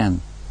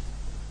began,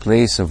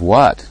 place of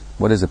what?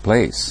 What is a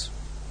place?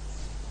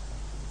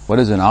 What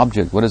is an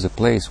object? What is a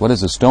place? What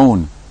is a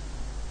stone?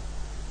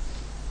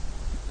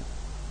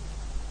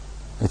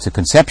 It's a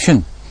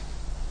conception,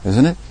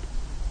 isn't it?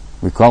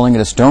 We're calling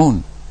it a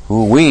stone.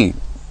 Who are we?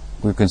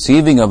 We're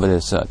conceiving of it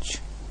as such.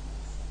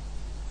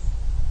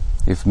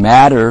 If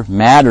matter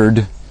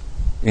mattered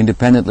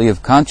independently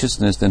of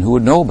consciousness, then who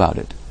would know about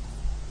it?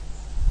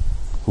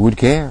 Who would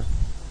care?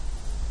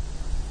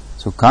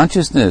 So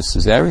consciousness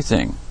is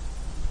everything.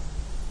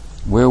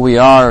 Where we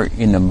are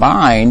in the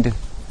mind,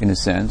 in a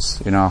sense,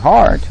 in our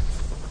heart,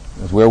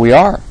 is where we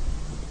are,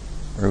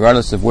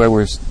 regardless of where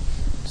we're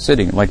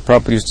sitting. Like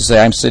Prabhupada used to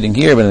say, I'm sitting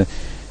here, but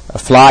a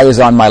fly is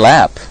on my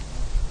lap,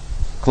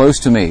 close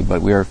to me,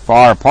 but we are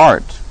far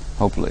apart,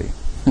 hopefully.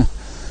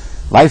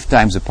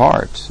 Lifetimes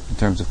apart in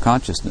terms of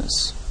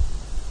consciousness.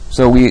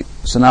 So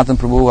Sanatana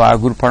Prabhu, our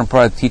Guru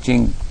Parampara,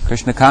 teaching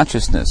Krishna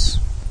consciousness.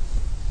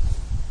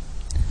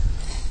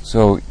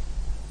 So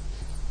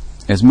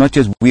as much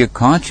as we are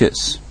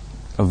conscious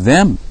of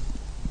them,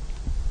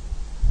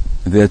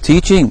 their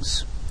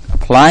teachings,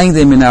 applying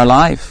them in our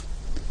life,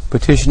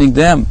 petitioning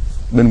them,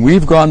 then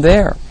we've gone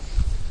there.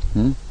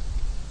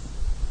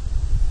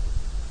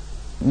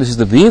 This is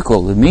the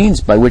vehicle, the means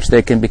by which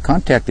they can be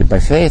contacted, by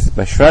faith,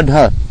 by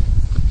Shraddha.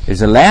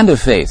 It's a land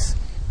of faith.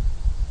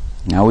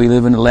 Now we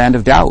live in a land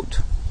of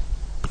doubt.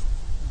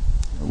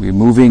 We're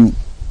moving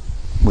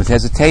with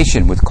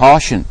hesitation, with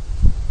caution,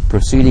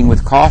 proceeding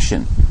with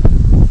caution.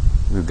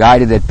 We're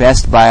guided at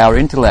best by our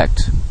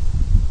intellect.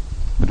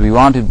 But we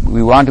want to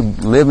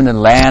live in a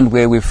land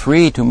where we're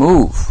free to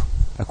move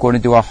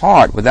according to our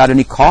heart, without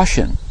any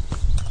caution.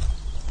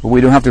 Where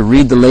we don't have to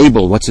read the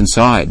label, what's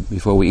inside,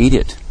 before we eat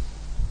it.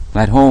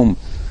 At home,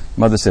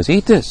 mother says,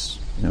 eat this.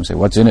 You don't say,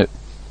 what's in it?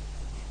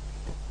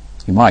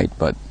 You might,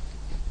 but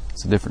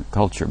it's a different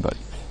culture. But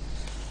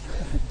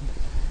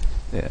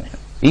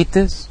eat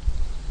this,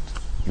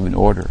 give an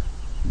order.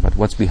 But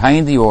what's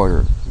behind the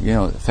order?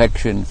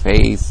 Affection,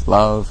 faith,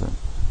 love, and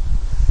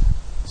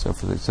so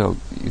forth. So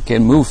you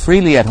can move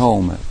freely at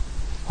home.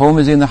 Home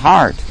is in the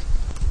heart,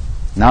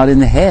 not in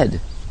the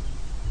head.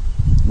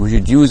 We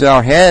should use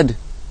our head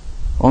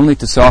only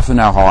to soften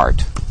our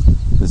heart.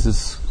 This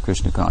is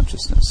Krishna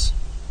consciousness.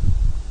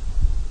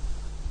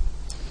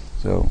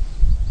 So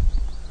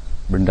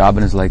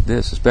Vrindavan is like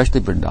this,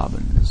 especially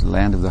Vrindavan. It's the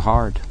land of the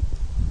heart.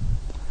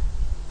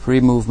 Free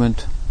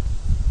movement.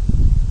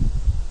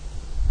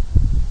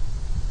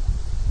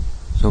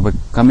 So by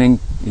coming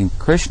in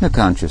Krishna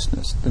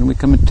consciousness, then we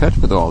come in touch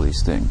with all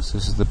these things.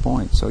 This is the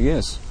point. So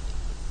yes,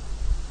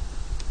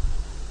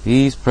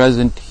 He's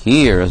present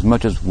here as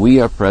much as we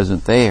are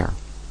present there.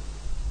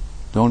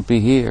 Don't be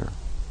here.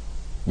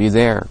 Be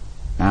there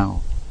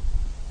now.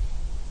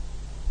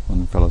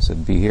 One fellow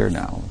said, be here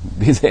now.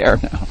 Be there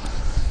now.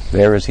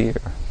 There is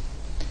here.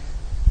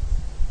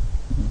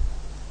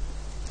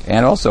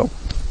 And also,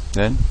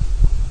 then,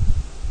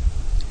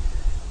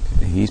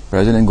 He's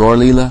present in Gaur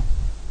Leela.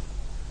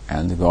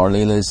 And the Gaur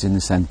Leela is in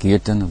the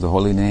Sankirtan of the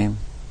holy name.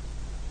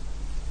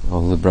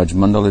 Well, the Braj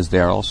Mandal is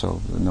there also,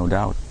 no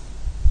doubt.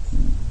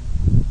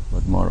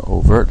 But more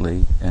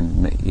overtly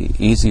and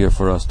easier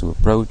for us to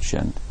approach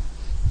and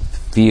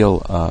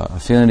feel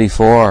affinity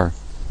for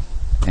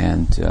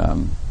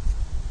and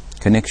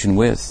connection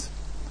with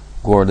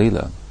Gaur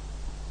Leela.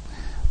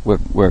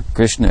 Where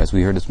Krishna, as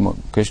we heard,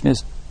 Krishna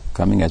is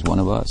coming as one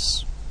of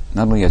us.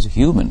 Not only as a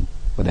human,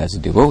 but as a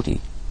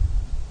devotee.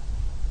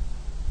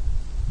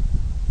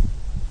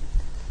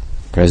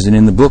 Present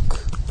in the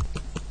book.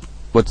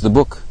 What's the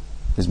book?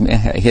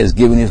 He has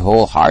given his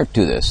whole heart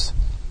to this.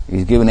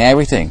 He's given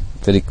everything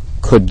that he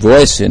could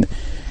voice in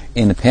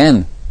a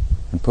pen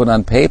and put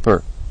on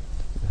paper.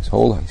 His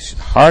whole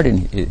heart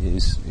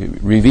is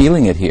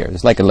revealing it here.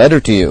 It's like a letter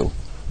to you.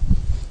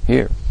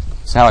 Here.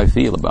 It's how I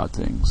feel about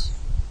things.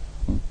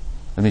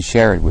 Let me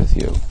share it with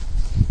you.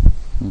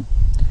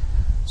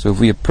 So if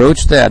we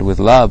approach that with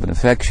love and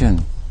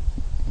affection,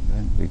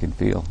 then we can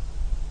feel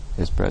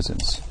His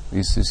presence.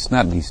 It's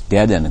not He's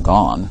dead and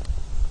gone.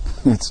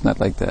 It's not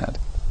like that.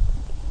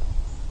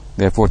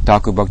 Therefore,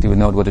 Thakur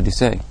Bhaktivinoda, what did he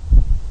say?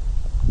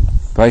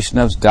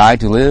 Vaishnavas die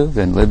to live,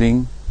 and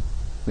living,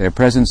 they're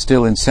present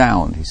still in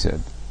sound, he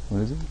said.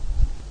 What is it?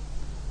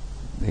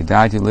 They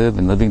die to live,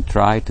 and living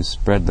try to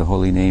spread the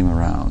holy name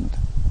around.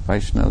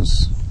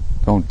 Vaishnavas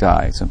don't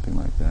die, something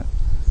like that.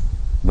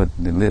 But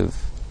they live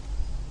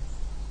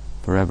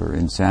forever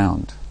in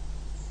sound.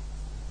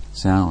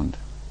 Sound.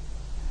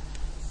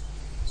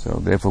 So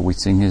therefore we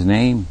sing His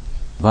name.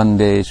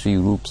 Vande Shri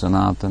Rup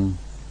Sanatan.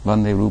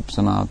 Vande Rup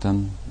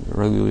Sanatan.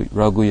 Raghu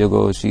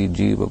Yago Shri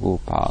Jiva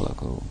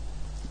Gopalako.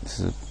 This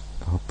is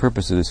the whole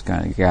purpose of this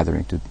kind of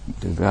gathering, to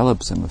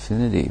develop some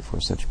affinity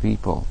for such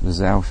people. This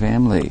is our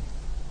family.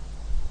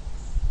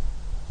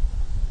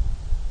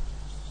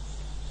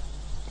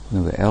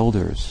 The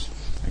elders.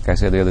 Like I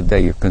said the other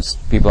day,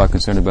 people are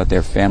concerned about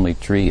their family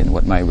tree and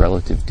what my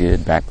relative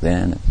did back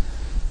then.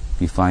 If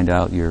you find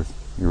out your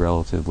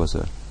relative was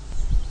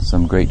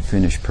some great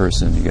Finnish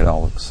person, you get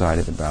all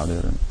excited about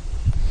it. And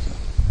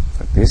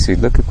like they say,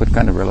 look at what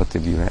kind of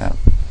relative you have.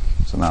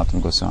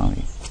 Sanatana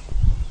Goswami.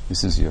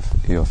 This is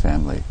your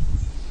family.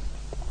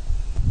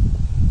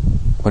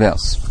 What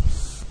else?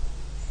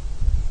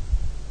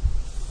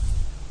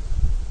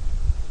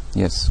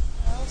 Yes.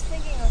 I was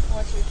thinking of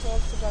what you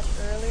talked about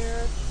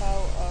earlier, how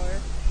our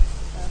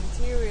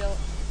material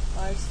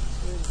lives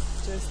would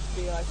just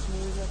be like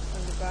music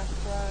on the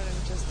background and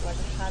just like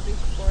a habit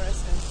for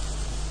us. And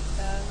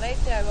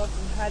lately I've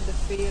often had the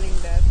feeling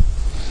that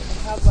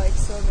I have like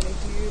so many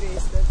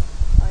duties that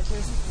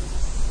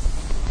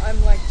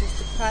I'm like just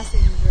a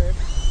passenger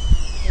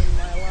in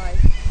my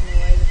life, in a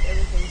way that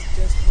everything's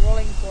just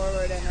rolling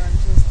forward and I'm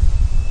just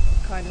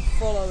kind of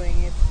following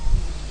it.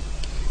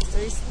 So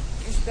is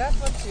that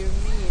what you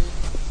mean,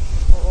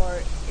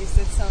 or is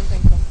it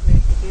something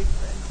completely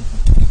different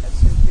that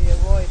should be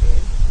avoided,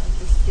 and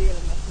this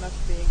feeling of not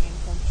being in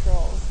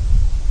control?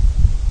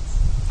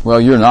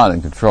 Well, you're not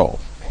in control.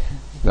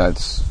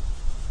 That's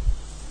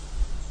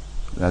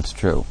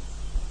true.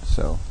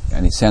 So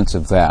any sense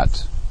of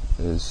that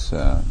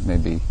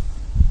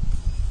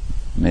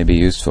maybe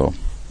useful.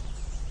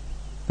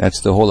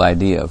 That's the whole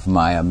idea of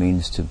Maya,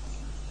 means to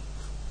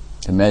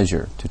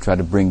measure, to try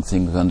to bring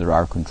things under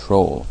our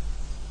control.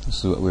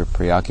 This is what we're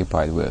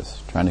preoccupied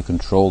with, trying to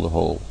control the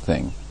whole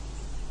thing.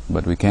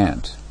 But we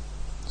can't.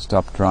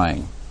 Stop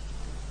trying.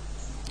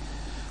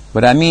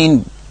 But I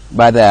mean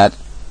by that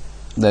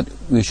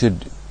we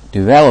should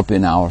develop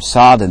in our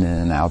sadhana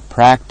and in our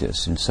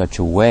practice in such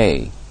a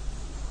way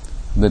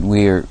that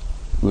we're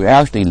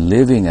actually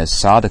living as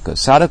sadhaka.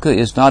 Sadhaka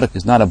is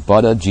not a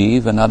buddha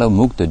jiva and not a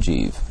mukta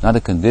jiva, not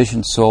a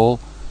conditioned soul,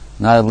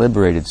 not a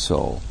liberated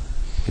soul.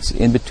 It's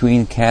in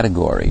between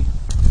category.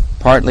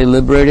 Partly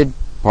liberated,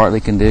 partly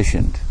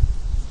conditioned.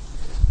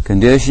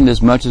 Conditioned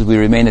as much as we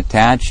remain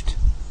attached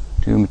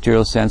to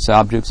material sense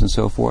objects and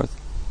so forth,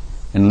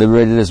 and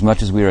liberated as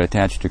much as we are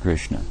attached to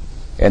Krishna.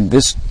 And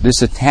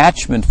this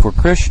attachment for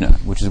Krishna,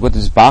 which is what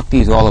this bhakti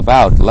is all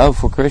about, love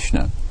for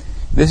Krishna,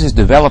 this is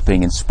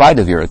developing in spite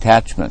of your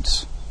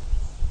attachments.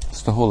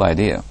 That's the whole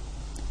idea.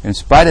 In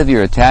spite of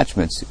your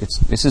attachments,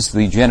 this is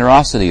the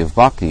generosity of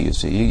bhakti, you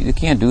see. You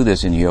can't do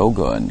this in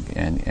yoga,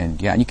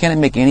 and you can't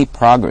make any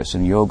progress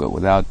in yoga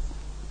without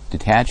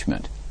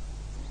detachment.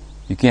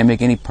 You can't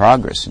make any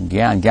progress in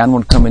Gyan. Gyan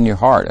won't come in your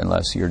heart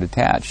unless you're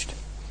detached,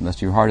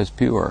 unless your heart is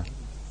pure.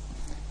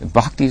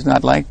 Bhakti is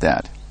not like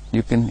that.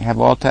 You can have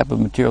all type of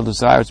material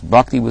desires.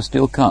 Bhakti will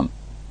still come.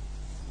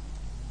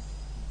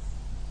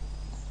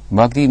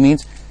 Bhakti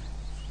means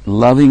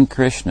loving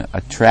Krishna,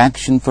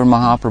 attraction for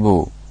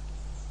Mahaprabhu.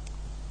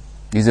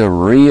 These are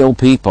real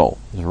people,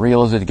 as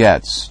real as it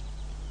gets.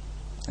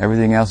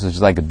 Everything else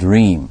is like a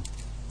dream.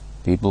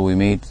 People we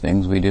meet,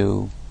 things we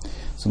do.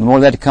 So the more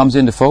that comes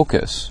into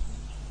focus,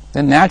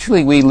 then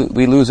naturally we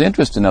lose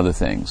interest in other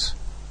things.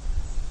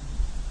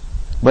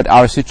 But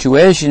our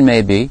situation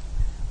may be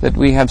that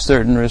we have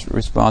certain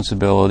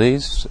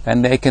responsibilities,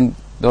 and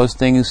those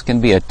things can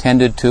be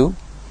attended to.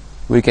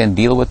 We can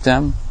deal with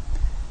them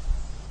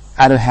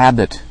out of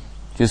habit.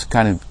 Just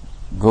kind of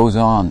goes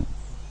on.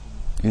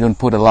 You don't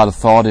put a lot of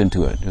thought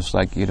into it, just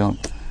like you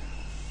don't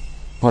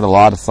put a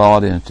lot of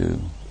thought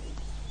into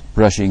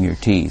brushing your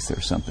teeth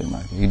or something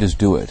like that. You just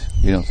do it.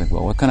 You don't think,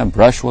 well, what kind of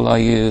brush will I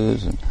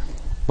use, and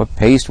what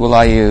paste will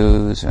I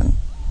use, and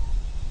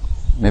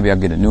maybe I'll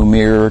get a new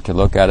mirror to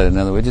look at it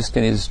another way. You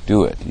just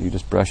do it. You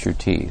just brush your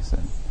teeth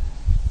and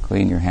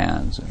clean your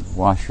hands and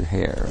wash your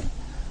hair, and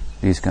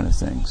these kind of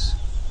things.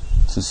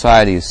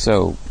 Society is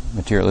so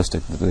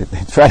materialistic that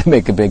they try to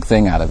make a big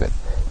thing out of it.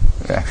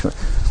 Actually,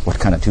 what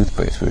kind of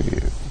toothpaste will you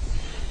use?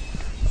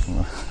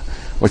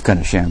 What kind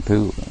of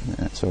shampoo,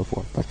 and so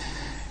forth.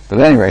 But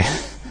anyway,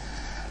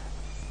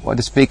 what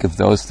to speak of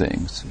those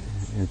things?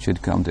 It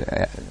should come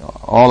to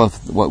all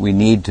of what we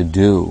need to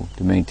do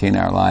to maintain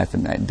our life,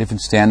 and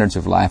different standards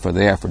of life are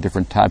there for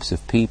different types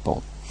of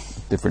people,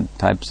 different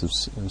types of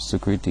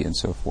sukriti and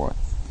so forth.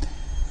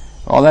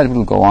 All that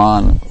will go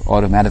on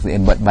automatically,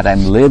 but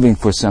I'm living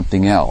for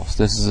something else.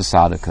 This is a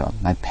sadhaka.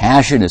 My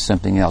passion is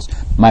something else.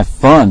 My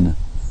fun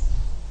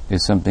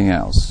is something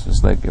else.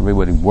 It's like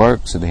everybody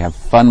works, so they have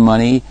fun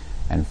money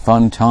and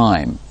fun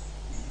time.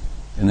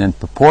 And then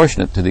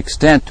proportionate to the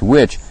extent to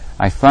which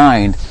I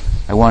find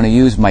I want to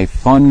use my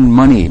fun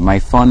money, my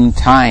fun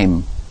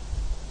time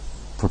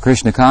for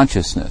Krishna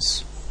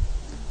consciousness,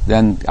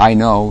 then I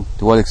know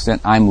to what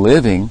extent I'm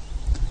living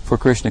for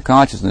Krishna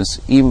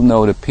consciousness, even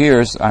though it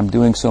appears I'm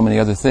doing so many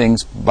other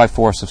things by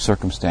force of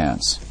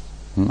circumstance.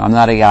 I'm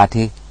not a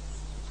yati,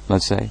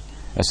 let's say,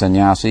 a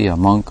sannyasi, a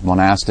monk,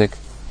 monastic,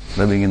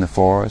 living in the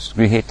forest.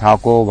 Grihe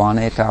tako,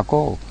 vane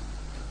tako,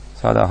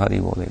 sada hari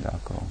vole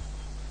tako.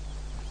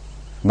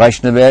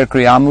 Vaishnaver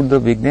kriyamurda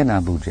vignena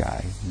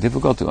bhujai.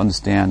 Difficult to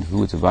understand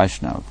who is a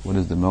Vaishnava, what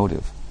is the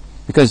motive.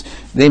 Because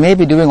they may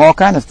be doing all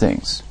kind of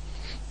things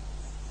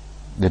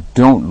that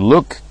don't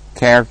look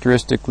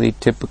characteristically,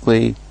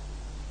 typically,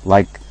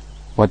 like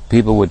what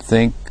people would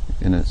think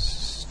in a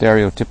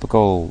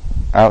stereotypical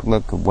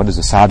outlook of what is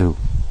a sadhu.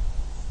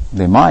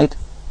 They might,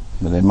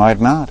 but they might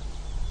not.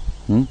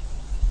 You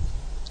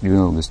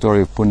know, the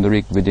story of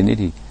Pundarik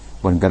Vidyanidhi.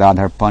 When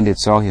Gadadhar Pandit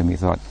saw him, he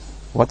thought,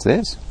 what's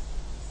this?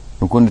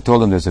 Mukunda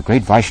told him, there's a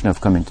great Vaishnava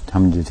coming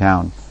to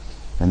town,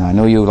 and I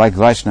know you like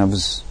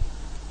Vaishnavas,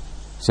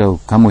 so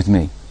come with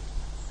me.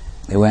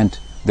 They went.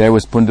 There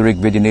was Pundarik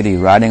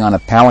Vidyanidhi riding on a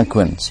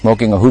palanquin,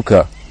 smoking a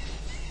hookah,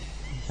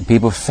 and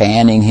people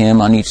fanning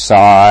him on each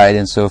side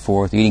and so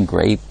forth, eating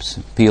grapes,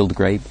 peeled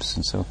grapes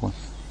and so forth.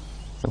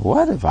 So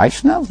what, a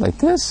Vaishnava like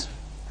this?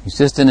 He's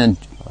just an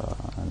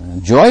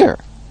enjoyer.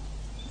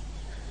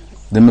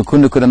 Then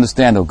Mukunda could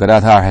understand,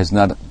 Gadadhar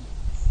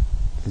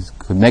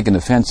could make an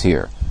offense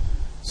here.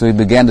 So he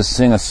began to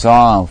sing a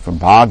song from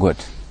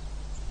Bhagavat,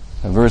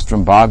 a verse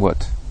from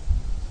Bhagavat.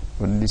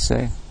 What did he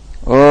say?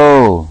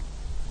 Oh,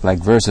 like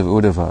verse of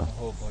Uddhava.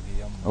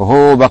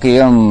 Oho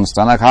bhakiyam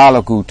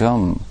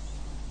stanakalakutam.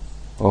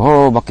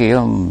 Oho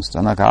bhakiyam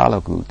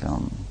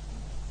stanakalakutam.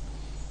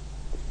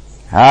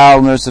 How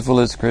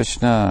merciful is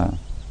Krishna,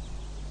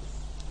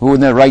 who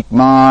in their right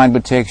mind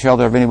would take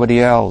shelter of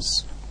anybody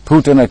else.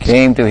 Putana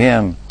came to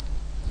him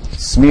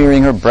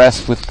smearing her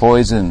breast with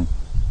poison,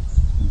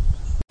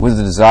 with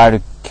the desire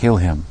to kill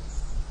him,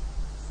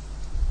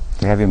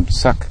 to have him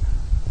suck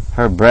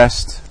her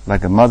breast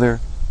like a mother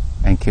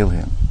and kill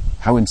him.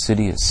 How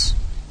insidious.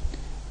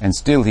 And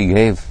still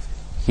he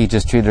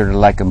just treated her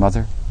like a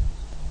mother,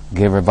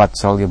 gave her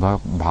Vatsalya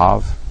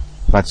Bhav,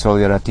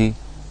 Vatsalya Rati.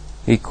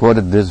 He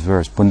quoted this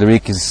verse.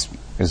 Pundarik is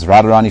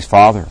Radharani's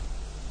father.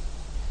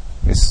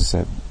 This is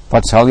a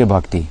Vatsalya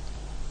Bhakti.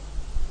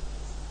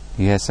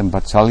 He has some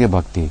Vatsalya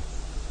Bhakti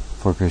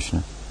for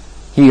Krishna.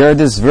 He heard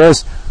this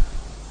verse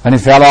and he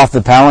fell off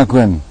the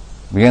palanquin,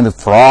 began to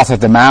froth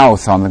at the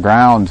mouth on the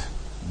ground,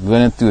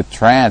 went into a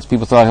trance.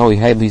 People thought, oh,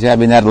 he's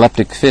having that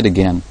epileptic fit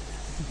again.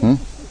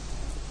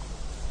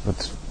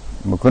 But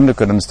Mukunda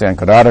could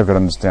understand, Radha could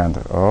understand,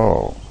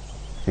 oh,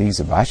 he's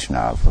a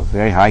Vaishnava of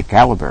very high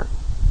caliber.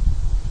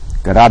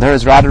 Gadadhar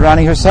is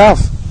Radharani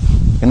herself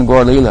in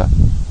Gaur Leela.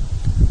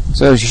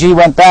 So he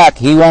went back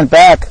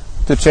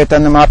to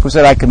Chaitanya Mahaprabhu and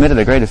said, I committed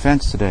a great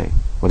offense today.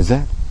 What is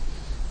that?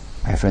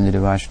 I offended a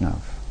Vaishnava.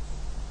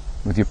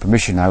 With your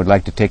permission, I would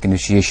like to take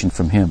initiation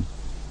from him.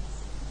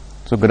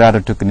 So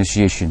Gadadhar took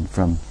initiation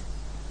from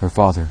her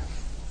father,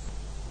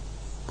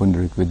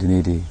 Pundarik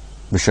Vidyanidhi,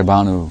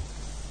 Vrishabhanu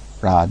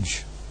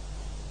Raj,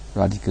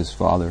 Radhika's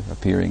father,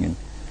 appearing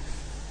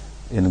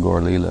in the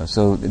Gaur Leela.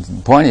 So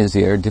the point is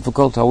here,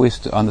 difficult always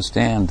to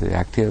understand the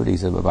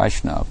activities of a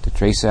Vaishnava, to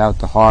trace out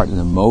the heart and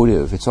the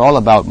motive. It's all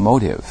about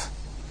motive.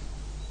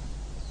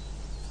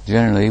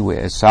 Generally,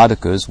 as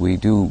sadhakas, we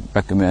do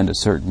recommend a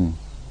certain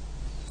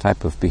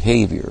type of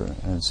behavior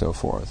and so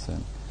forth,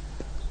 and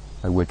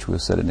by which we'll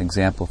set an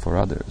example for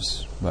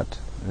others. But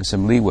there's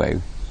some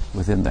leeway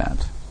within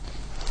that.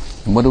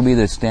 And what will be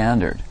the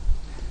standard?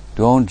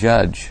 Don't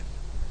judge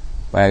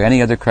by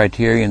any other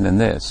criterion than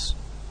this.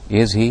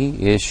 Is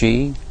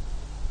she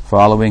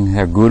following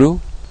her guru?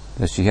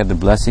 Does she have the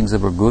blessings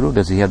of her guru?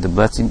 Does he have the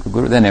blessing of her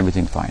guru? Then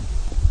everything's fine.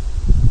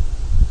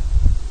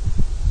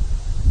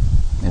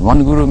 And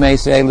one guru may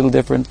say a little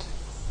different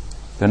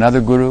to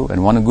another guru,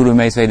 and one guru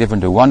may say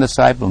different to one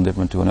disciple and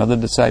different to another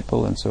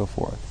disciple, and so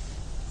forth.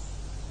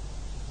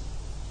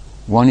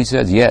 One he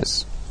says,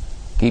 yes,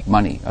 keep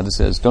money. Other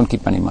says, don't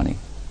keep any money.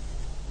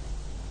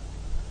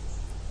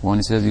 One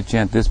he says, you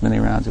chant this many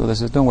rounds. The other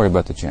says, don't worry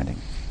about the chanting.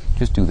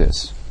 Just do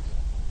this.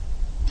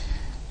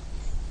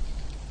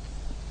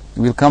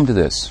 We'll come to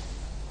this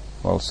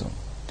also,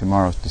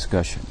 tomorrow's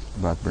discussion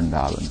about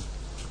Vrindavan.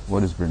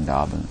 What is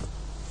Vrindavan?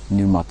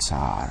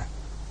 Nirmatsar.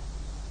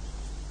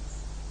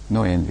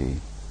 No envy.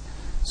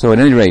 So at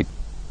any rate,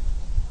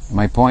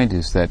 my point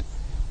is that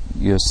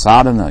your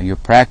sadhana, your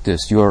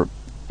practice,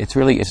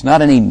 it's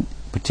not any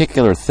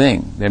particular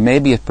thing. There may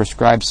be a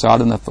prescribed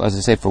sadhana, as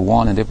I say, for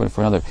one and different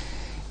for another.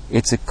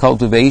 It's a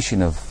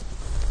cultivation of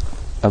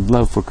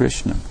love for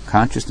Krishna,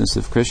 consciousness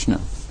of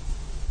Krishna.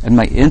 And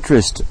my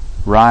interest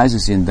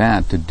rises in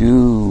that, to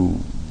do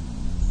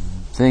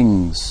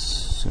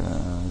things,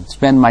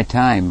 spend my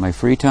time, my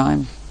free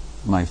time,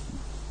 my,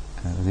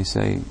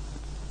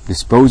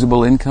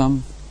 disposable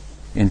income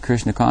in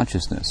Krishna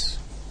consciousness.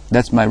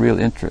 That's my real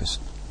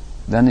interest.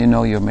 Then you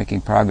know you're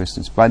making progress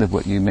in spite of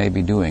what you may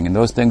be doing. And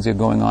those things are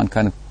going on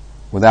kind of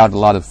without a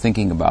lot of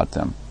thinking about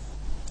them.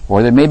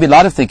 Or there may be a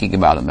lot of thinking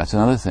about them, that's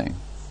another thing.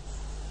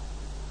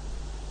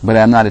 But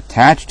I'm not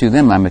attached to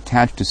them, I'm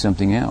attached to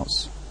something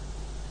else,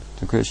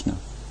 to Krishna.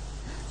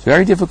 It's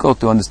very difficult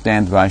to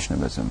understand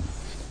Vaishnavism,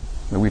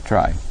 but we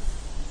try.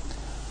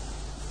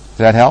 Does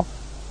that help?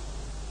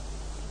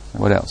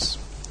 What else?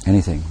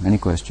 Anything? Any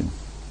question?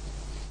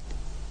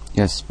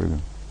 Yes, Brhad.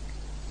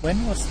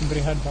 When was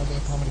Brhad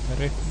Bhagavatamrta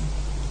written?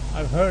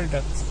 I've heard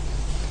that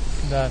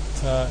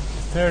the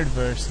third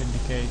verse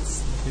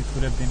indicates that it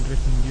would have been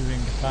written during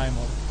the time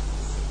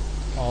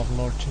of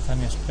Lord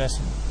Chaitanya's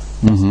presence.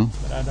 Mm-hmm.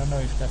 But I don't know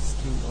if that's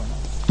true or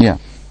not. Yeah.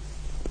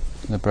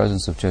 In the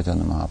presence of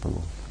Chaitanya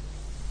Mahaprabhu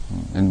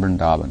in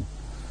Vrindavan.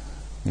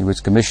 He was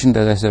commissioned,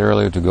 as I said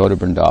earlier, to go to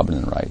Vrindavan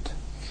and write.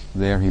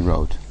 There he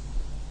wrote.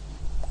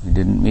 He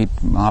didn't meet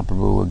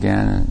Mahaprabhu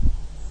again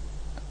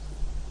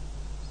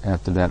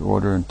after that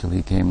order until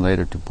he came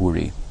later to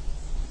Puri.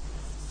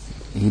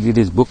 He did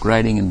his book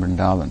writing in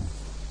Vrindavan.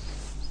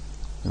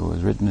 It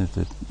was written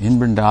in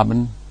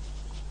Vrindavan.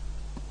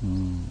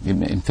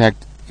 In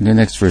fact, in the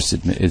next verse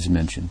it is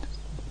mentioned,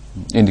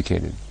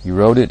 indicated. He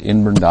wrote it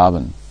in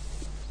Vrindavan.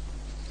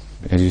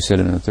 As you said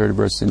in the third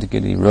verse,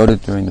 indicated he wrote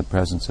it during the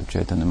presence of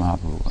Chaitanya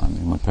Mahaprabhu.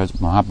 When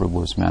Mahaprabhu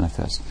was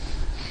manifest.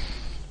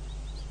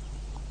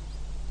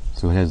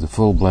 So it has the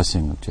full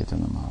blessing of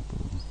Chaitanya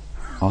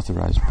Mahaprabhu.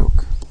 Authorized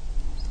book.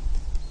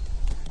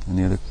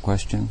 Any other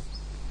question?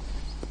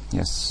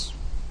 Yes.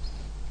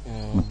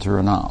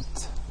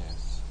 Maturanath.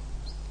 Yes.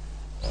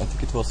 I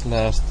think it was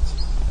last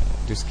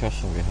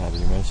discussion we had.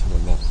 You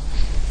mentioned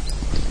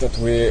that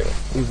we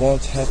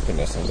want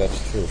happiness, and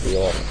that's true. We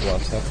all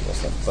want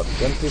happiness. But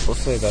when people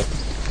say that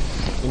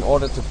in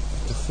order to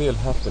feel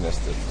happiness,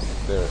 that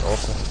there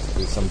also has to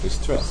be some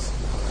distress.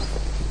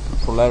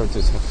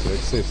 Polarities have to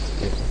exist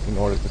in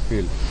order to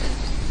feel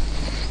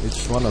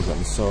each one of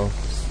them. So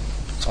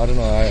I don't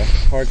know. I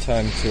have a hard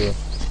time to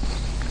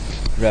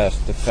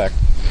grasp the fact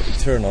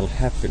eternal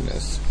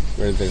happiness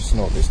where there's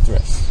no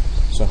distress.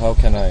 So how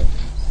can I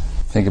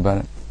think about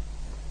it?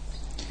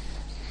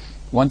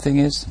 One thing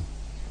is,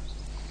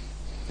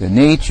 the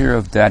nature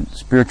of that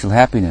spiritual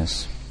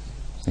happiness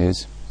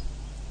is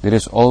that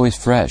it's always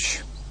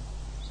fresh,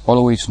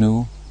 always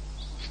new,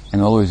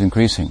 and always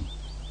increasing.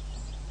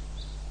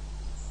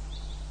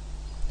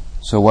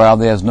 So while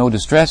there's no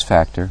distress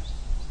factor,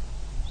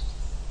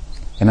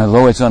 and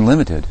although it's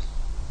unlimited,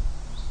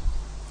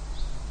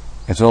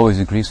 it's always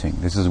increasing.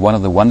 This is one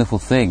of the wonderful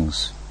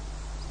things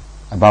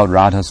about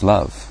Radha's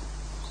love.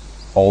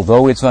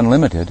 Although it's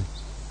unlimited,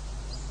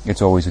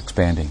 it's always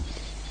expanding.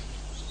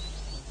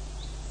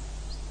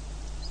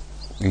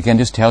 We can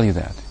just tell you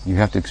that. You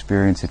have to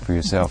experience it for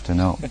yourself to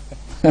know.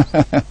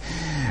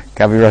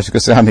 Kaviraj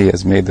Goswami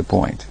has made the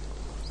point.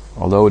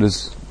 Although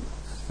it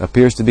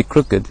appears to be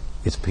crooked,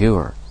 it's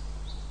pure.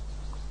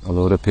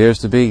 Although it appears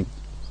to be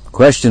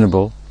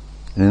questionable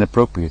and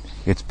inappropriate,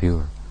 it's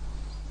pure.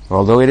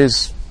 Although it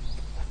is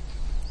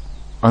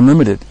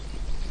unlimited,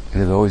 it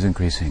is always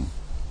increasing.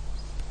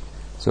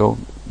 So,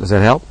 does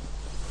that help?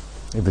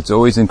 If it's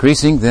always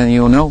increasing, then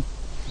you'll know.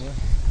 Yeah.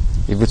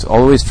 If it's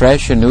always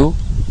fresh and new,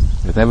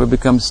 it never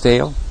becomes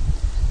stale.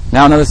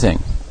 Now another thing.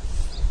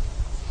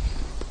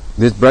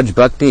 This Braj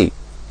Bhakti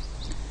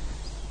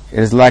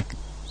is like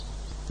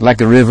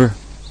a river.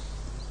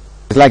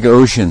 It's like an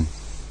ocean,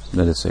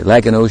 let us say,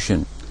 like an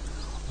ocean.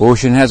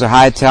 Ocean has a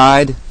high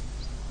tide.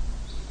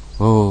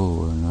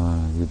 Oh,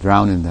 no, you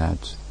drown in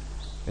that.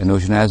 An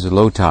ocean has a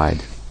low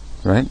tide,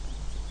 right?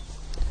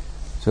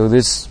 So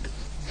this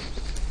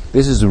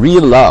is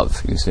real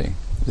love, you see.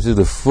 This is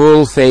the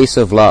full face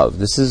of love.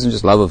 This isn't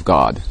just love of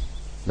God.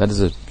 That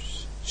is a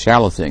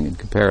shallow thing in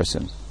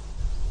comparison.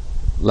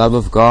 Love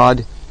of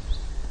God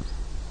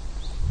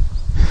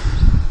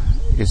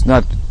is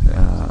not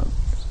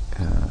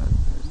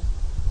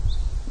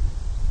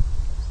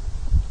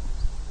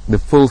the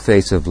full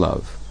face of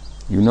love.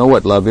 You know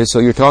what love is, so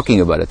you're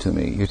talking about it to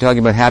me. You're talking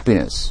about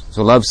happiness.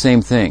 So love,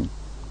 same thing.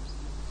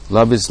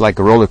 Love is like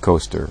a roller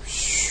coaster.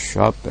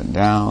 Up and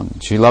down.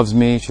 She loves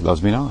me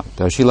not.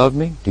 Does she love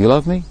me? Do you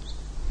love me?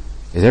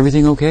 Is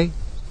everything okay?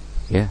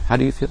 Yeah. How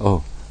do you feel?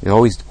 Oh, you're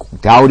always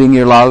doubting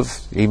your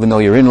love, even though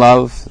you're in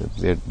love.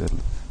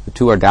 The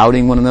two are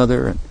doubting one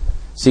another and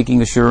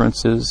seeking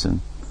assurances,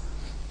 and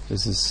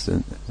this is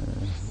the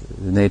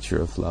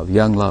nature of love,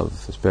 young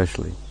love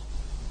especially.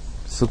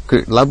 So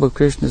love of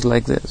Krishna is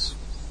like this.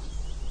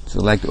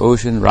 So like the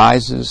ocean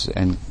rises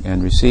and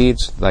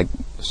recedes, like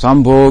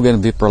Sambhog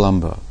and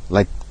Vipralamba,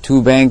 like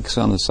two banks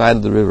on the side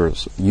of the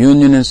rivers,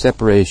 union and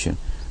separation.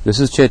 This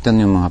is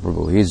Chaitanya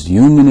Mahaprabhu. He's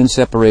union and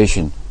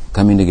separation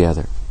coming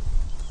together.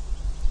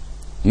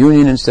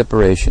 Union and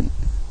separation.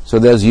 So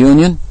there's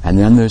union, and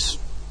then there's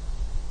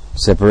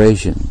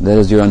separation. That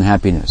is your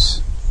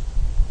unhappiness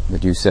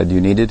that you said you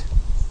needed.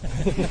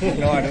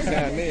 No, I don't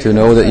say I need. To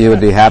know that you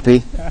would be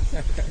happy.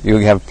 You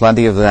have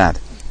plenty of that.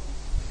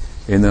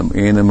 In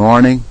the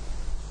morning,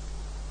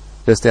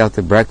 just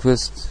after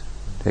breakfast,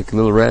 take a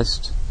little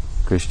rest.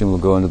 Krishna will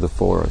go into the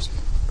forest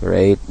for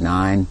 8,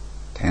 9,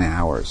 10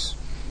 hours.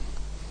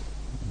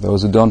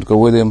 Those who don't go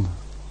with him,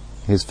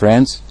 his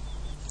friends,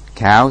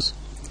 cows,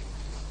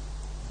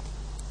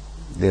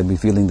 they'll be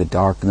feeling the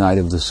dark night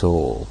of the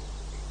soul.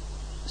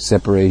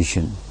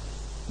 Separation.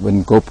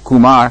 When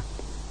Kumar,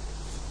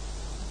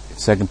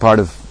 second part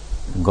of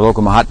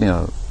Goloka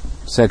Mahatmya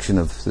section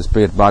of the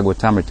Brhad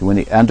Bhagavatamrta, when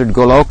he entered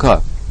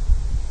Goloka,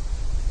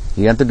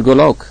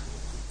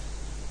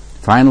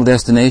 final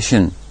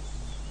destination,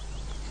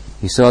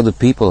 he saw the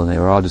people and they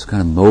were all just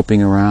kind of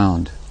moping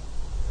around.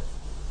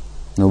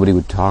 Nobody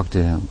would talk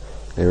to him.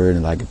 They were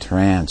in like a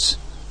trance,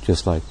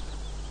 just like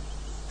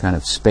kind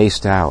of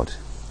spaced out.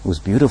 It was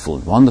beautiful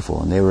and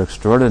wonderful, and they were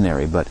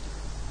extraordinary, but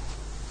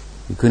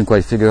he couldn't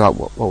quite figure out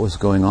what was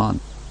going on.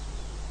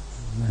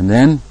 And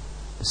then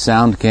the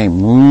sound came.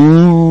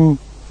 Moo,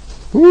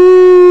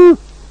 woo.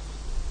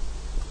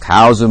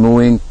 Cows are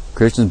mooing.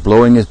 Krishna's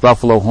blowing his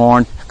buffalo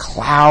horn. A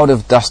cloud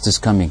of dust is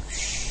coming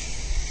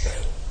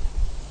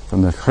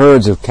from the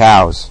herds of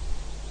cows,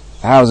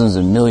 thousands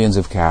and millions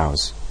of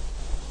cows,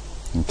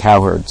 and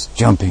cowherds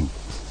jumping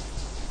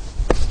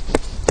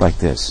like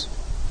this,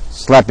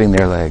 slapping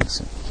their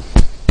legs,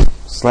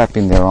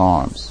 slapping their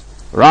arms.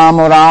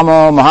 Ramo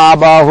Ramo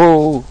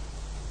Mahabahu,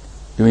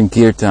 doing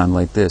kirtan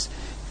like this.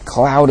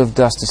 Cloud of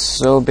dust is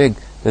so big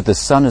that the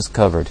sun is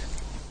covered,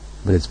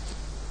 but it's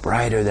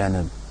brighter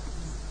than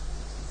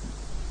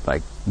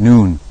like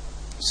noon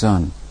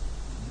sun.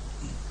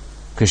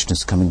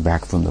 Krishna's coming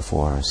back from the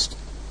forest.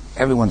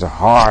 Everyone's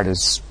heart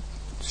is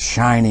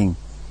shining,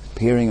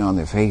 appearing on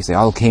their face. They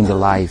all came to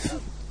life.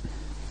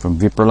 From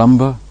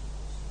Vipralamba,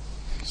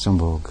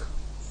 Sambhog,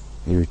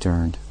 he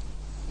returned.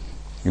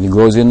 And he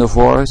goes in the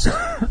forest.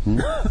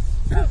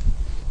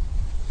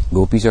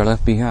 Gopis are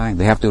left behind.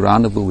 They have to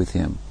rendezvous with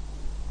him.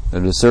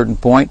 At a certain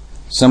point,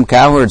 some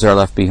cowherds are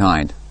left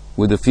behind.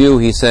 With a few,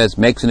 he says,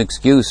 makes an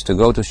excuse to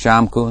go to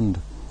Shamkund.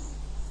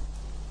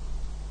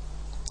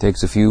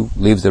 Takes a few,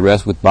 leaves the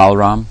rest with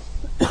Balram.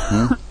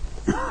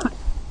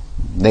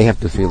 They have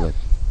to feel it.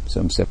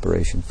 some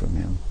separation from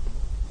Him.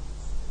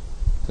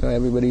 So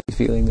everybody's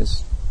feeling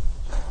this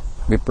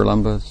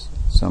vipralamba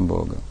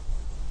sambhoga,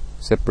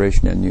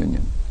 separation and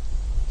union.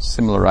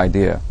 Similar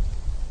idea.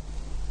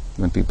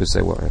 When people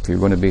say, well, if you're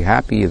going to be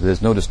happy, if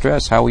there's no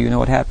distress, how will you know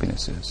what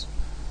happiness is?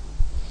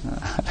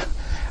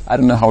 I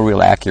don't know how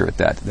real accurate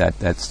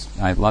that's.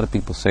 A lot of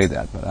people say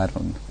that, but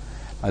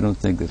I don't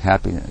think that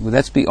happiness. Well,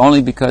 that's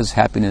only because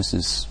happiness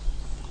is,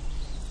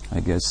 I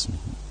guess,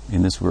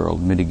 in this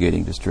world,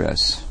 mitigating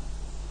distress.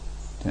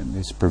 And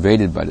it's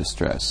pervaded by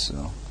distress,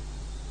 so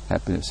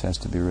happiness has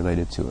to be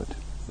related to it.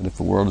 But if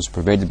the world is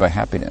pervaded by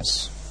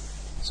happiness,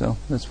 so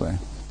this way,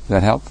 does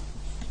that help?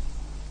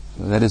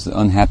 So that is the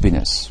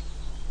unhappiness,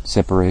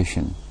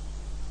 separation.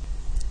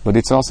 But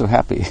it's also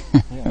happy.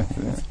 Yeah.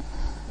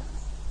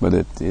 But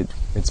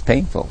it's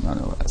painful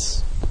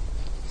nonetheless.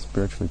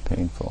 Spiritually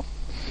painful.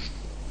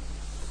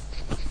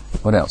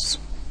 What else?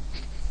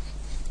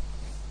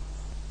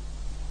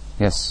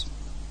 Yes.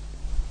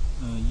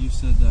 You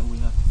said that we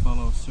have to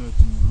follow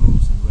certain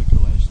rules and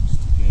regulations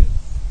to get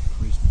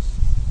Krishna's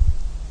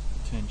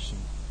attention.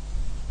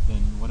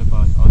 Then what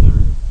about other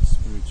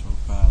spiritual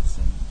paths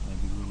and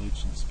maybe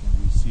religions? Can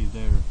we see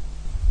their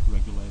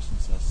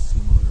regulations as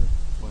similar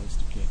ways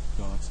to get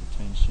God's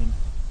attention?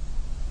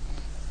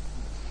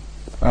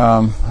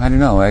 I don't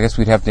know. I guess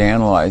we'd have to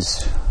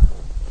analyze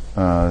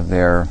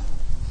their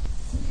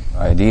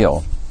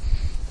ideal.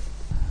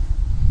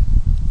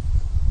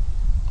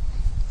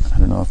 I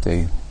don't know if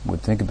they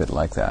would think of it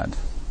like that.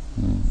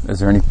 Is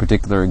there any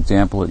particular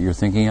example that you're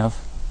thinking of?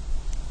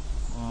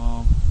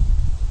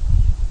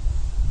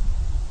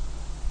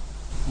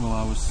 Well,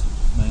 I was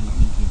mainly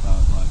thinking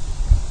about like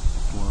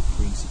 4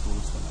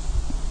 principles that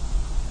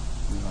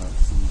we are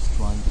always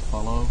trying to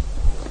follow.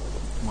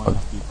 It might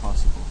not be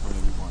possible for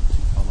everyone to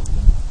follow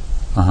them.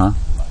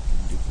 Like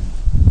in different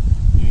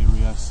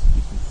areas,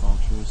 different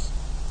cultures.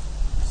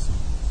 So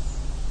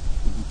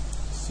it would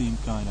seem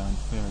kind of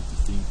unfair to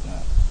think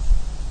that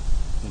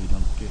they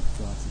don't get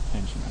God's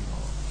attention at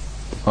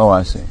all. Oh,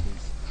 I see.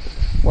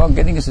 Well,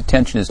 getting His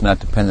attention is not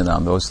dependent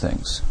on those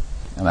things.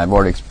 And I've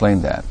already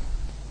explained that.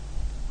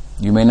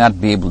 You may not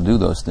be able to do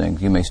those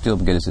things. You may still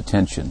get His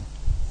attention.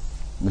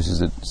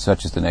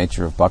 Such is the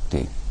nature of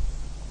bhakti.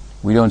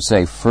 We don't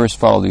say, first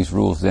follow these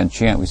rules, then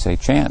chant. We say,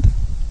 chant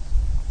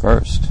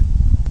first.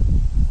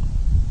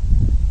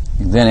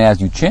 And then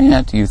as you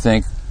chant, you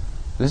think,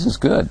 this is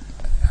good.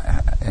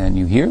 And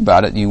you hear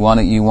about it, and you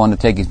want to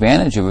take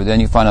advantage of it. Then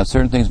you find out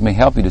certain things may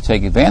help you to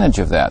take advantage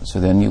of that. So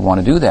then you want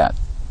to do that.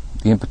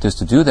 The impetus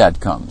to do that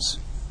comes.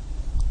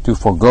 To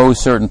forego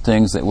certain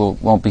things that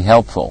won't be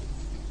helpful.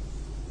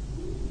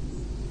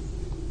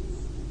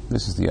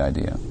 This is the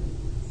idea.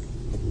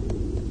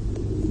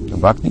 The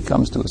bhakti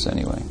comes to us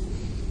anyway.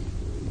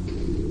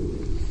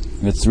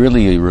 It's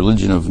really a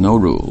religion of no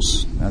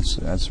rules.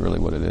 That's really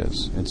what it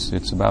is.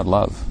 It's about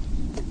love.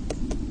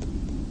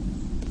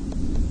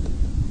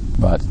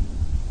 But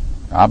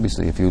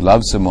obviously, if you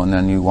love someone,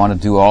 then you want to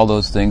do all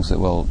those things that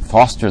will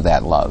foster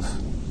that love.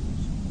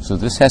 So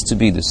this has to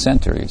be the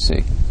center, you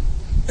see,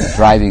 the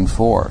driving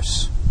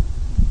force.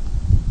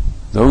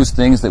 Those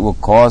things that will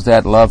cause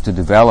that love to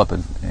develop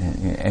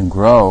and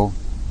grow,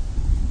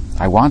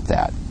 I want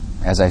that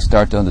as I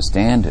start to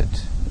understand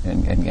it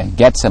and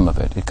get some of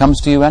it. It comes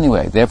to you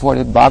anyway. Therefore,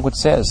 the Bhagavad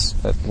says,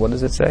 what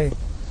does it say?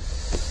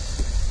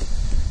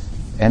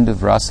 End of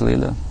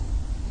Rasalila.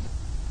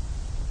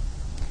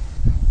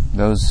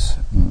 Those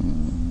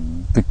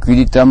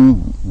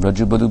Vikriditam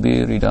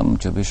Vrajabadubir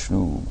Cha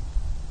Vishnu.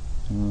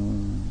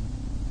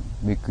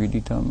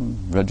 Vikriditam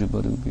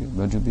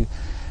Vrajabadubir.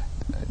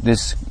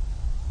 This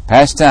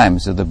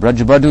pastimes of the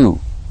Brajabadu,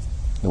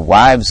 the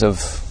wives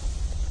of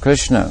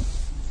Krishna.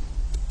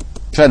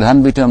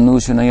 Shadhanvitam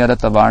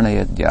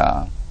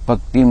Nushanayaratavarnayadya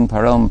Bhaktim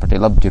Param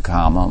Pratilabdya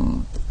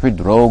Kamam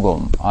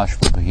Hridrogam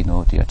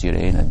Ashvapahinoti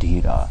Achirena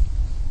Dhira.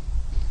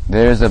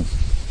 There is a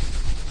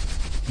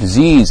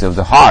disease of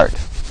the heart.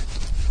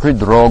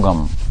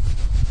 Hridrogam.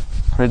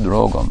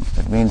 Hridrogam.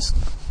 It means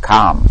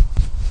calm,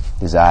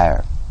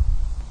 desire.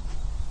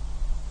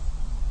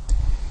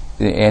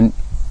 And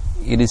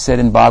it is said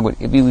in Bhagavad,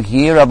 if you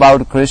hear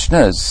about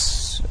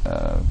Krishna's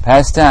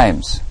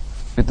pastimes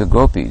with the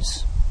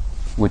gopis,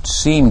 which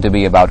seem to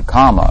be about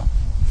kama,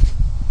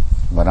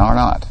 but are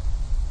not.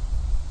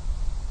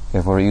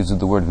 Therefore he uses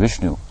the word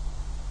Vishnu.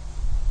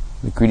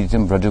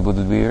 Vikriditam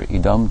Vrajabudadvir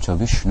idam cha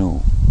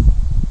Vishnu.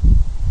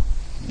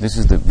 This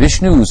is the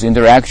Vishnu's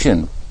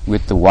interaction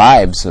with the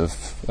wives of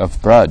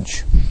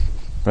Braj.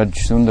 Braj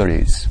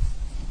Sundaris.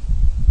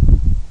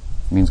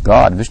 Means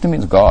God. Vishnu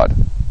means God.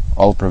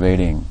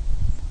 All-pervading.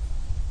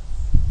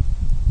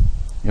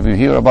 If you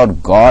hear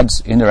about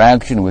God's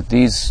interaction with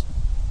these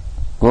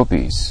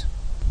gopis,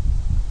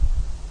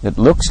 it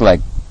looks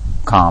like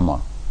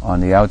kama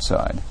on the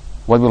outside.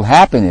 What will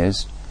happen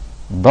is,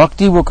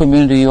 bhakti will come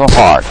into your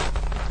heart,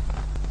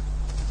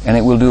 and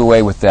it will do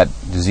away with that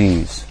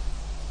disease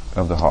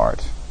of the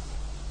heart.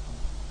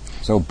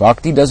 So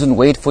bhakti doesn't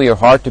wait for your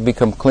heart to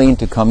become clean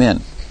to come in.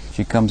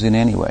 She comes in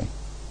anyway.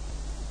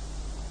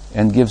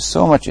 And gives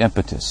so much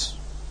impetus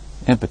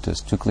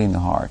impetus to clean the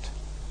heart.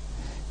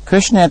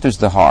 Krishna enters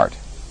the heart.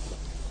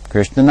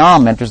 Krishna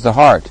Nam enters the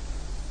heart.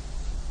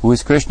 Who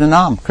is Krishna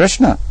Nam?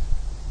 Krishna,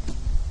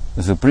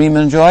 the supreme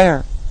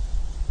enjoyer.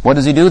 What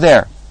does he do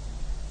there?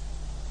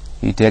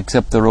 He takes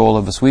up the role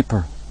of a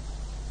sweeper.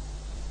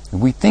 If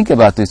we think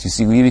about this, you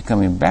see, we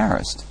become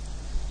embarrassed.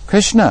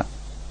 Krishna,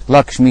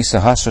 Lakshmi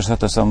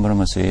Sahasrasata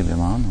Sambrama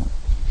Sevamano,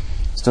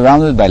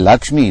 surrounded by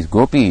Lakshmis,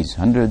 gopis,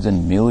 hundreds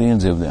and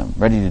millions of them,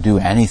 ready to do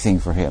anything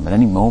for him at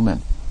any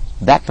moment.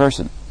 That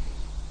person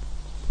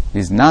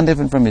is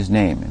non-different from his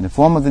name. In the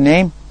form of the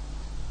name,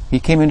 he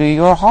came into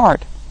your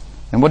heart.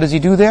 And what does he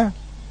do there?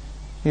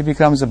 He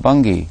becomes a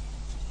bungi.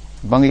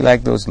 Bungi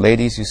like those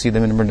ladies, you see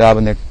them in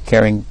Vrindavan, they're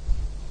carrying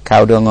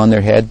cow dung on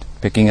their head,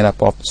 picking it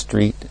up off the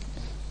street.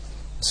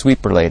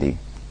 Sweeper lady.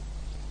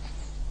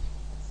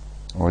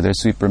 Or they're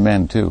sweeper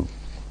men too.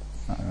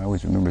 I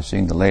always remember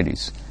seeing the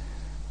ladies.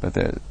 But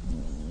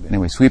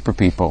anyway, sweeper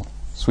people,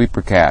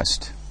 sweeper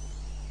caste.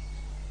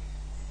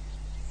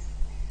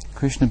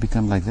 Krishna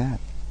becomes like that.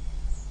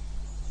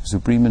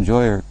 Supreme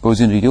enjoyer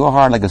goes into your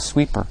heart like a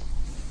sweeper.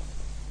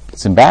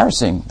 It's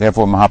embarrassing.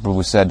 Therefore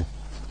Mahaprabhu said,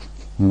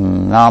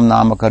 Nam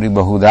namakari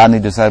bahudani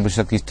dasarva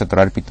shaktis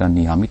tatrarpita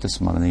niyamita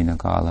smaranena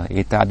kala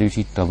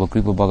etadushi tava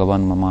kripa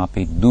bhagavan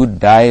mamapi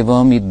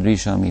duddaivam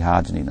idrisham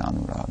ihajni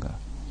nanuraga.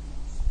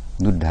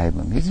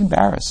 Duddaivam. He's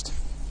embarrassed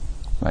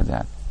by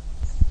that.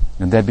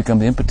 And that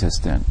becomes impetus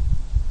then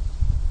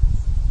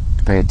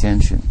to pay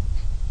attention,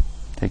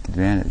 take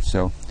advantage.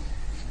 So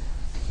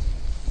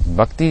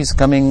bhakti is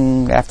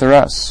coming after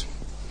us.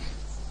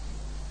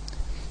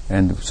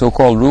 And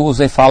so-called rules,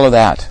 they follow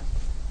that.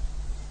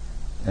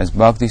 As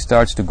bhakti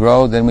starts to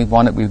grow, then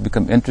we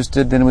become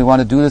interested, then we want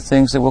to do the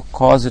things that will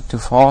cause it to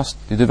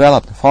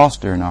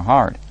foster in our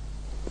heart.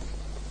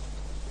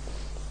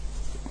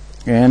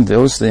 And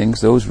those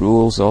things, those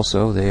rules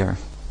also, they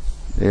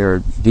are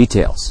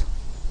details.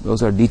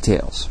 Those are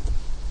details.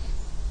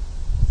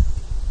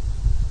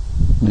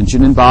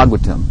 Mentioned in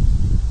Bhagavatam.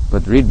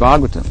 But read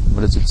Bhagavatam.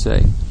 What does it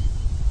say?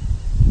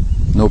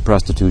 No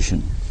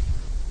prostitution.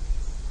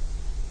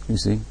 You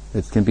see?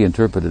 It can be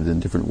interpreted in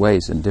different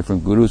ways, and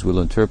different gurus will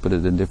interpret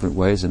it in different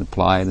ways and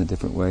apply it in a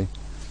different way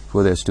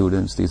for their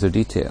students. These are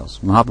details.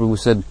 Mahaprabhu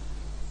said,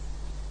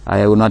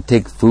 I will not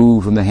take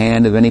food from the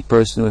hand of any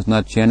person who has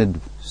not chanted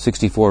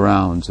 64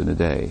 rounds in a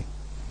day.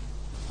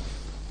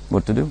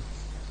 What to do?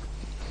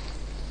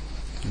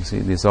 You see,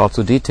 there's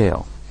also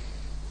detail.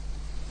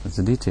 It's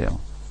a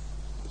detail.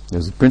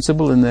 There's a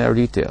principle and there are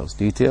details.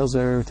 Details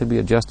are to be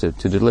adjusted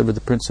to deliver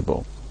the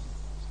principle.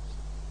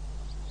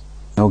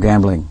 No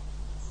gambling.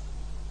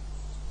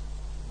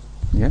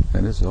 Yeah,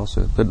 that is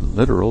also a bit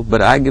literal,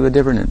 but I give a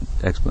different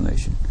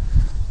explanation.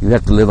 You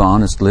have to live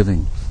honest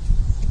living.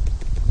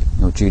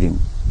 No cheating.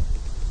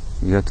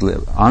 You have to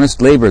live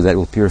honest labor that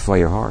will purify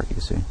your heart, you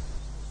see.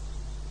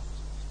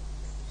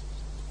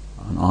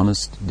 On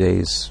honest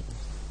days,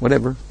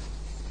 whatever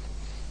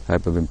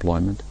type of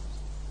employment.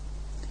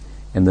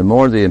 And the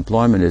more the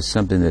employment is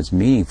something that's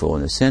meaningful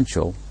and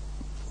essential,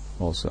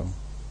 also,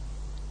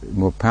 the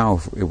more power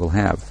it will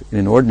have, in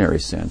an ordinary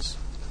sense,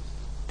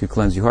 to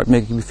cleanse your heart,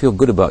 make you feel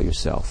good about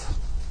yourself.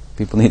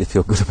 People need to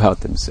feel good about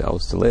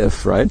themselves to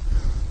live, right?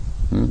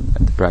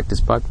 And to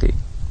practice bhakti.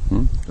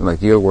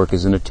 Like your work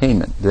is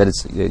entertainment. That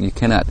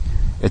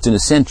it's an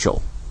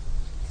essential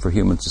for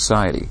human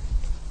society.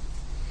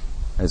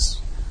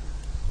 As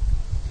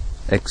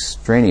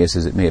extraneous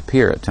as it may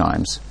appear at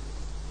times,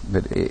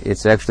 but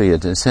it's actually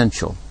an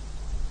essential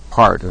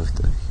part of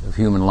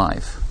human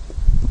life.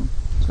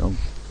 So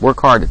work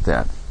hard at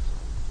that.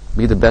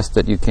 Be the best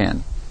that you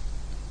can.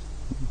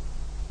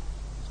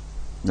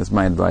 That's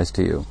my advice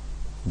to you.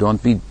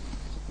 Don't be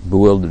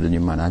bewildered in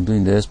your mind. I'm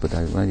doing this, but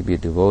I want to be a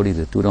devotee.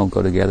 The two don't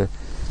go together.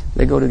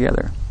 They go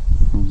together.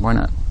 Why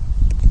not?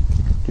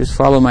 Just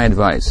follow my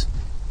advice.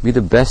 Be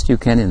the best you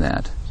can in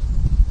that.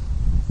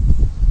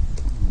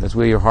 That's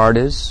where your heart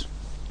is.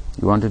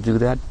 You want to do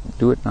that?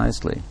 Do it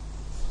nicely.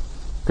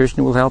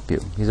 Krishna will help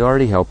you. He's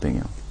already helping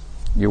you.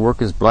 Your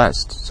work is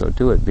blessed, so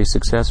do it. Be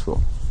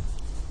successful.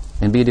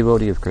 And be a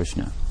devotee of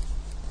Krishna.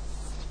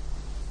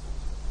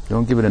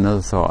 Don't give it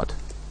another thought.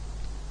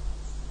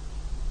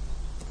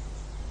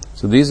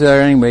 So these are,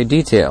 anyway,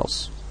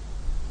 details.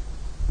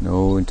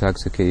 No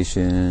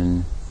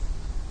intoxication,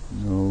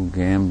 no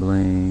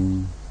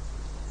gambling,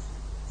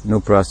 no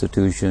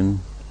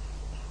prostitution.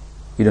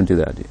 You don't do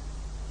that, do you?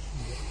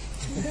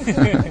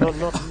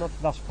 not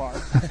thus far.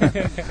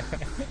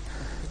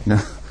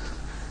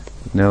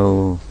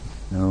 No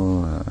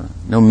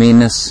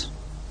meanness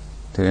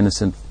to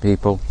innocent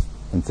people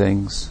and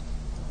things.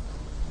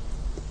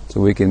 So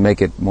we can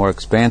make it more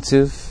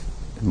expansive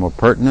and more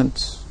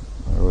pertinent,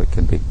 or it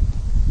can be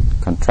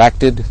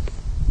contracted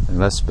and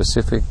less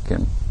specific,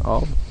 and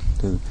all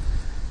to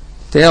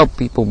help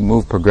people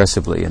move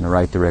progressively in the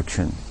right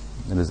direction.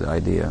 That is the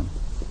idea.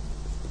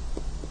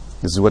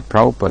 This is what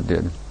Prabhupada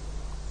did.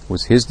 It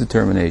was his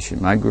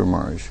determination. My Guru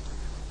Maharaj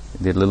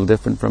did a little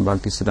different from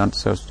Bhaktisiddhanta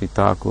Saraswati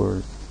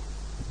Thakur.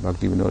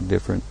 Bhakti Vinod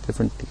different.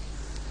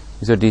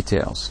 These are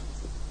details.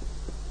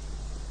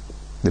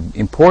 The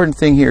important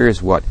thing here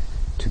is what?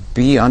 To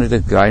be under the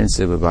guidance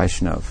of a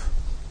Vaishnava.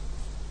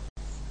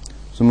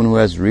 Someone who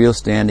has real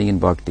standing in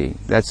bhakti.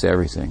 That's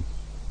everything.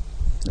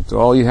 That's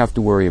all you have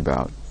to worry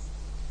about.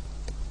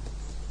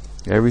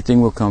 Everything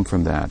will come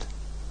from that.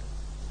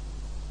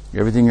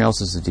 Everything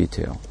else is a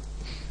detail.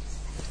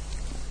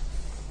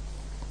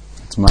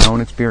 It's my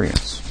own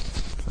experience.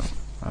 So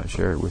I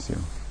share it with you.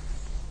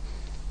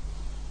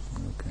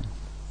 Okay.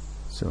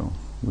 So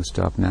we'll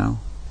stop now.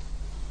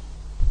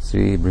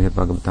 Sri Brhad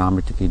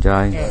Bhagavatamrta ki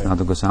jai,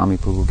 Sanatana Goswami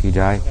Prabhu ki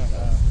jai,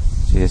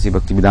 Sri Asi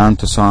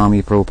Bhaktivedanta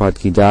Swami Prabhupada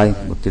ki jai,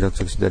 Bhakti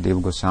Rakshak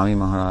Siddhadev Goswami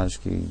Maharaj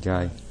ki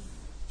jai,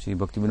 Sri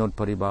Bhakti Vinod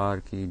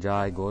Paribar ki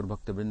jai, Gaur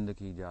Bhakta Vrinda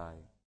ki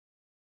jai.